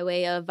tissue by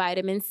way of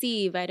vitamin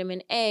C,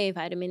 vitamin A,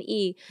 vitamin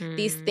E.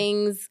 These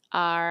things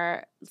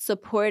are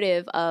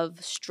supportive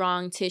of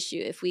strong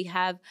tissue. If we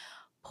have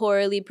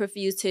poorly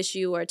perfused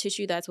tissue or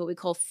tissue that's what we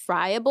call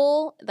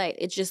friable, like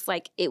it's just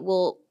like it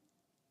will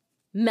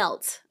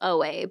melt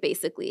away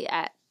basically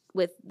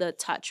with the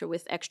touch or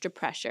with extra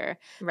pressure,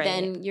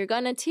 then you're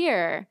going to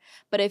tear.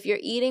 But if you're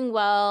eating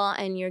well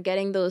and you're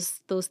getting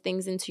those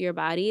things into your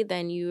body,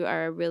 then you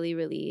are really,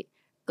 really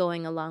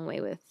going a long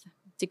way with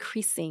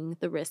decreasing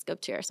the risk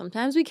of tear.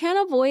 Sometimes we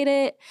can't avoid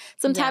it.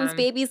 Sometimes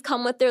babies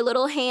come with their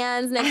little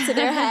hands next to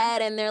their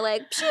head and they're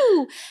like,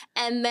 phew.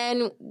 And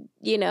then,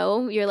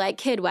 you're like,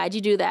 kid, why'd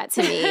you do that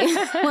to me?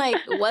 Like,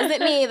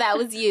 wasn't me, that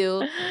was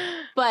you.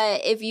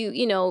 But if you,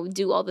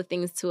 do all the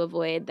things to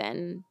avoid,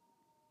 then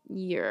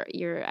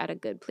you're at a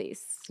good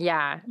place.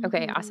 Yeah.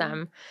 Okay.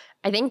 Awesome.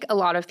 I think a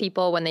lot of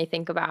people, when they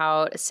think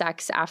about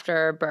sex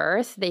after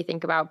birth, they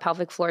think about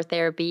pelvic floor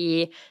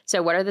therapy.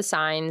 So what are the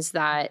signs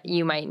that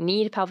you might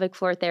need pelvic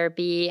floor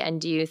therapy?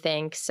 And do you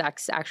think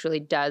sex actually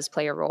does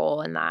play a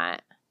role in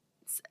that?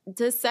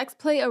 Does sex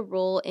play a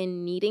role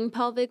in needing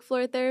pelvic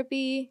floor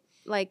therapy,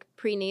 like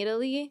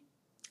prenatally?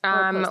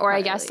 Or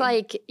I guess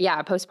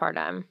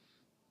postpartum.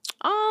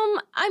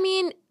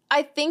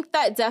 I think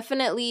that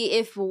definitely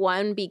if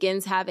one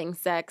begins having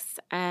sex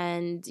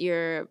and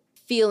you're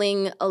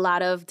feeling a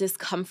lot of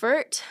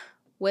discomfort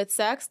with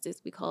sex,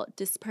 we call it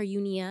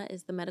dyspareunia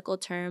is the medical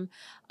term,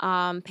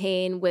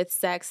 pain with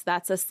sex,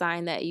 that's a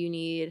sign that you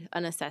need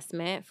an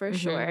assessment for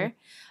sure.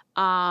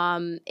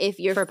 If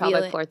you're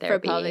pelvic floor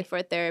therapy. For pelvic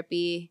floor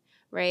therapy,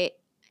 right?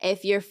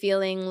 If you're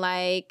feeling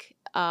like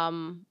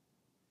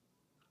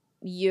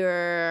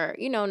you're,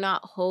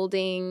 not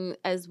holding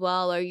as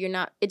well, or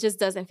it just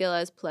doesn't feel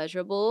as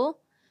pleasurable,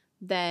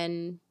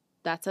 then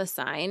that's a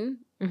sign.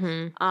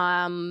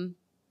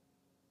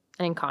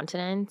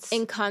 Incontinence.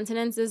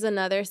 Incontinence is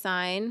another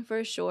sign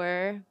for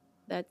sure.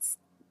 That's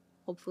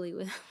hopefully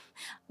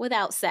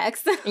without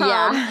sex. But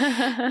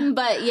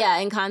yeah,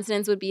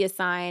 incontinence would be a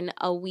sign.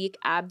 A weak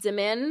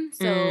abdomen.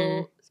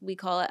 So we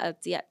call it a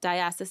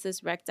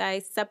diastasis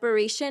recti.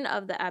 Separation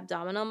of the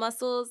abdominal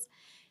muscles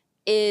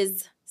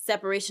is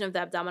separation of the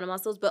abdominal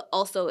muscles, but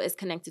also is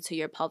connected to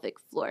your pelvic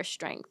floor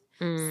strength.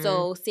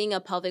 So seeing a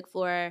pelvic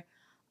floor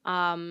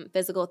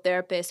physical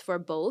therapist for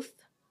both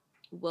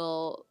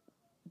will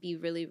be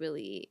really,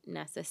 really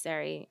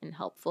necessary and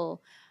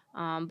helpful.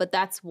 But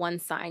that's one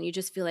sign. You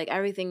just feel like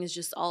everything is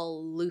just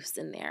all loose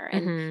in there.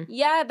 And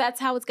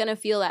that's how it's going to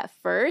feel at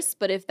first.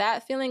 But if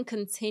that feeling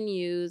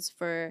continues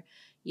for,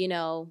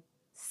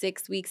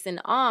 6 weeks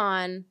and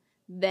on,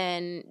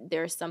 then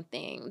there's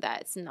something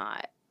that's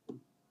not,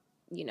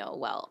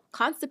 well.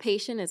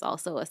 Constipation is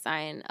also a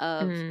sign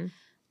of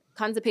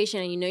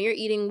constipation. And you're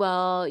eating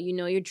well,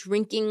 you're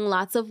drinking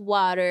lots of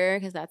water,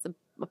 because that's a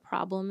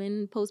problem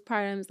in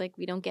postpartum. It's like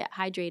we don't get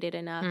hydrated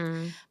enough.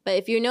 But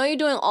if you're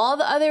doing all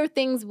the other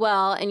things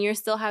well and you're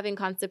still having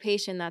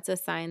constipation, that's a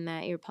sign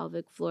that your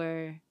pelvic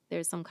floor,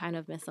 there's some kind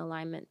of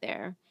misalignment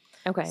there.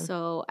 Okay.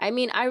 So, I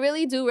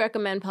really do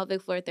recommend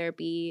pelvic floor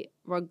therapy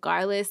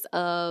regardless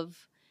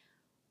of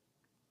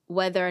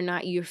whether or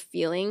not you're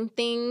feeling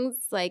things.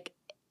 Like,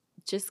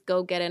 just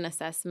go get an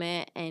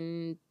assessment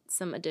and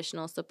some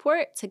additional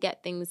support to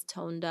get things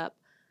toned up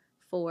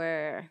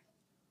for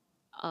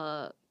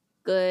a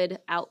good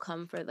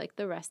outcome for like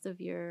the rest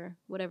of your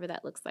whatever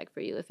that looks like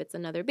for you. If it's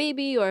another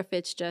baby, or if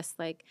it's just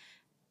like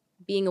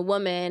being a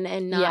woman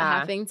and not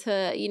having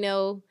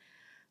to,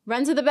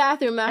 run to the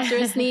bathroom after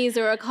a sneeze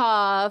or a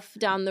cough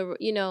down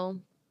the,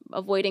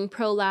 avoiding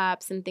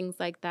prolapse and things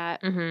like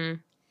that.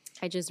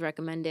 I just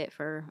recommend it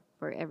for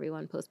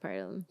everyone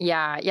postpartum.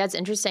 Yeah, it's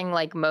interesting.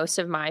 Like most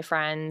of my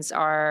friends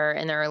are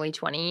in their early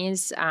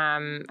 20s.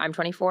 I'm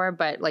 24,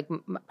 but like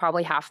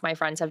probably half my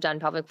friends have done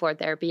pelvic floor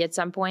therapy at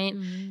some point.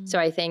 So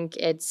I think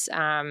it's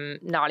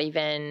not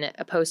even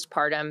a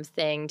postpartum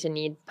thing to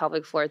need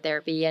pelvic floor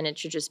therapy, and it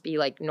should just be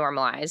like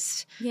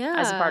normalized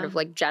as a part of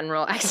like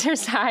general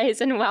exercise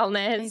and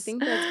wellness. I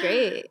think that's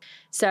great.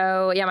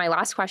 So my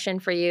last question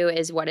for you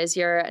is, what is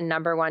your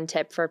number one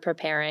tip for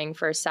preparing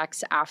for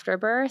sex after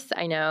birth?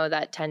 I know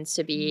that tends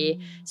to be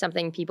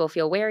something people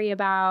feel wary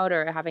about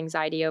or have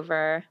anxiety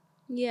over.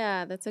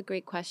 Yeah, that's a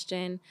great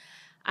question.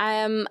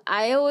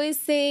 I always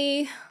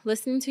say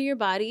listening to your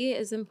body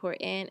is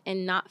important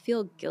and not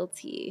feel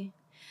guilty.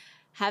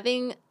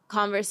 Having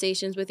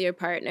conversations with your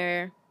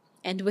partner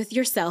and with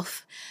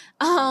yourself,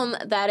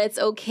 that it's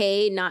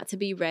okay not to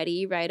be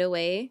ready right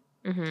away.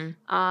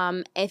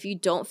 If you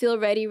don't feel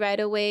ready right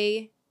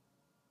away,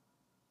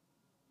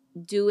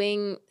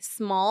 doing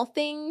small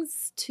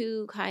things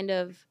to kind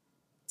of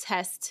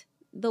test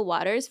the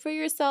waters for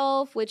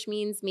yourself, which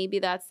means maybe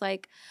that's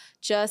like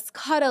just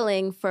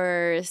cuddling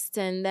first,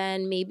 and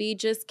then maybe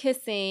just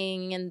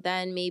kissing, and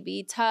then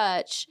maybe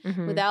touch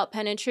without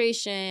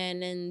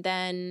penetration, and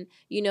then,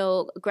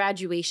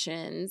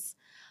 graduations,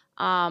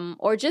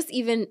 or just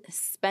even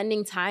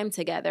spending time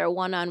together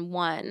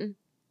one-on-one.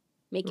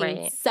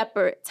 Making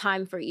separate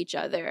time for each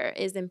other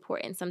is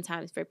important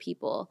sometimes for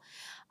people.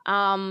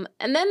 And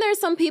then there's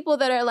some people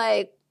that are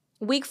like,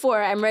 week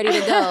 4, I'm ready to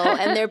go.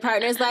 And their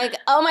partner's like,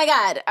 oh my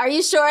God, are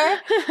you sure?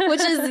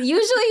 Which is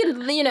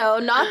usually,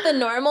 not the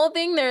normal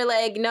thing. They're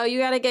like, no, you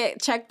got to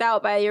get checked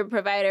out by your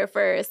provider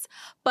first.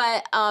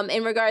 But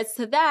in regards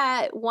to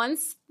that,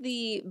 once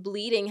the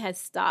bleeding has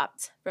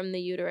stopped from the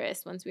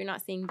uterus, once we're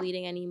not seeing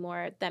bleeding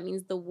anymore, that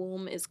means the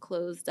womb is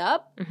closed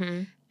up.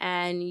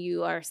 And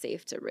you are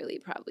safe to really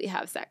probably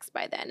have sex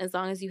by then, as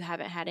long as you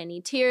haven't had any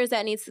tears.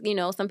 That needs,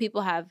 some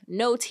people have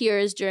no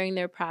tears during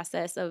their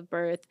process of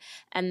birth.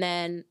 And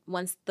then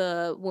once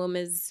the womb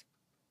is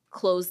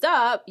closed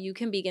up, you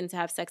can begin to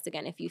have sex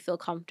again if you feel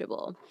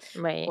comfortable.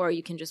 Right. Or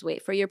you can just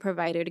wait for your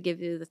provider to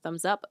give you the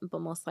thumbs up,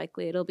 but most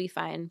likely it'll be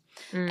fine.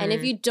 And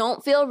if you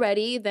don't feel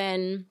ready,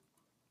 then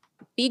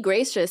be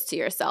gracious to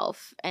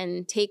yourself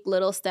and take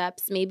little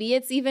steps. Maybe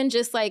it's even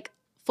just like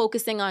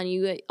focusing on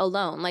you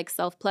alone, like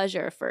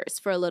self-pleasure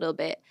first for a little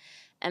bit.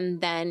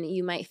 And then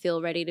you might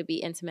feel ready to be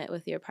intimate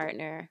with your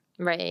partner.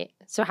 Right.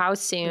 So how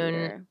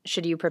soon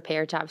should you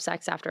prepare to have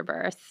sex after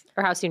birth?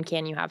 Or how soon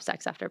can you have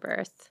sex after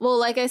birth? Well,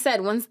 like I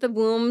said, once the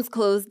womb's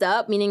closed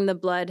up, meaning the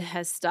blood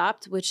has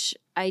stopped, which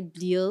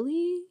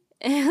ideally,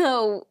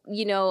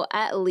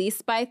 at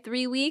least by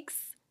 3 weeks.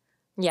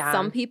 Yeah.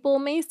 Some people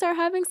may start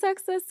having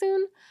sex as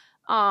soon.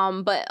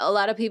 But a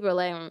lot of people are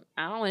like,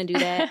 I don't want to do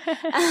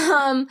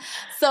that.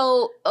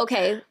 So,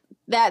 okay,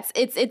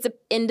 it's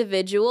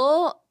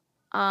individual.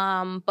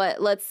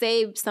 But let's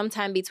say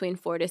sometime between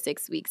 4 to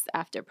 6 weeks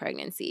after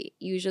pregnancy.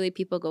 Usually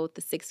people go with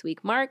the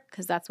 6-week mark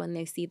because that's when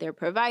they see their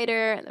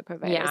provider. And the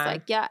provider's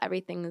like, yeah,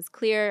 everything is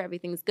clear.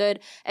 Everything's good.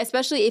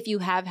 Especially if you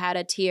have had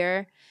a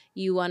tear,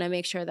 you want to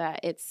make sure that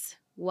it's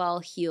well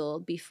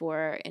healed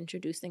before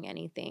introducing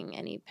anything,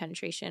 any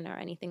penetration or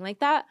anything like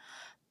that.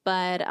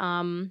 But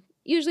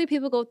usually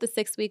people go with the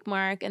 6-week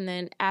mark, and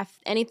then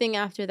anything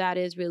after that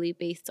is really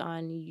based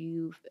on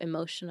you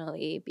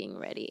emotionally being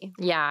ready.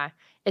 Yeah.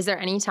 Is there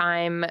any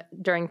time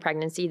during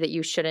pregnancy that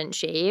you shouldn't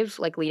shave,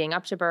 like leading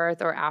up to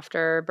birth or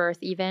after birth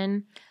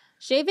even?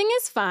 Shaving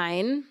is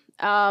fine.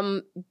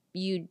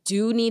 You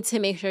do need to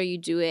make sure you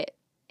do it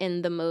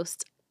in the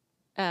most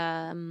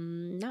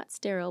not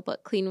sterile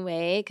but clean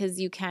way, because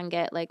you can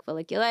get like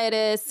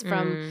folliculitis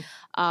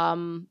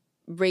from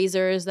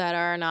razors that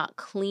are not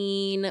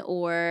clean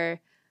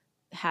or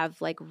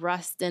have like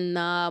rust in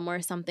them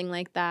or something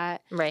like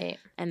that. Right.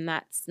 And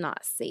that's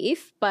not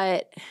safe.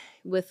 But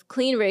with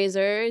clean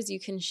razors, you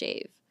can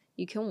shave.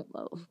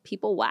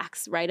 People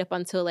wax right up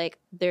until like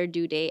their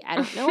due date. I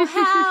don't know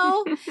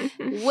how.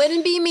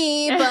 Wouldn't be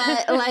me,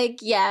 but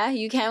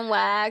you can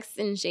wax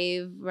and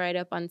shave right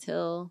up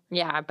until.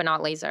 Yeah, but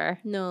not laser.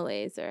 No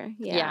laser.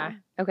 Yeah.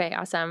 Okay,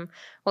 awesome.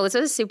 Well, this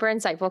was a super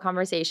insightful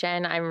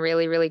conversation. I'm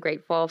really, really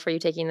grateful for you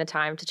taking the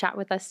time to chat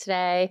with us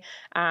today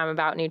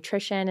about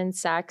nutrition and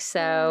sex.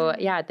 So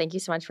yeah, thank you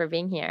so much for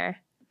being here.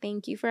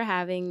 Thank you for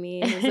having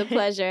me. It was a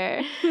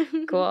pleasure.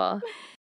 Cool.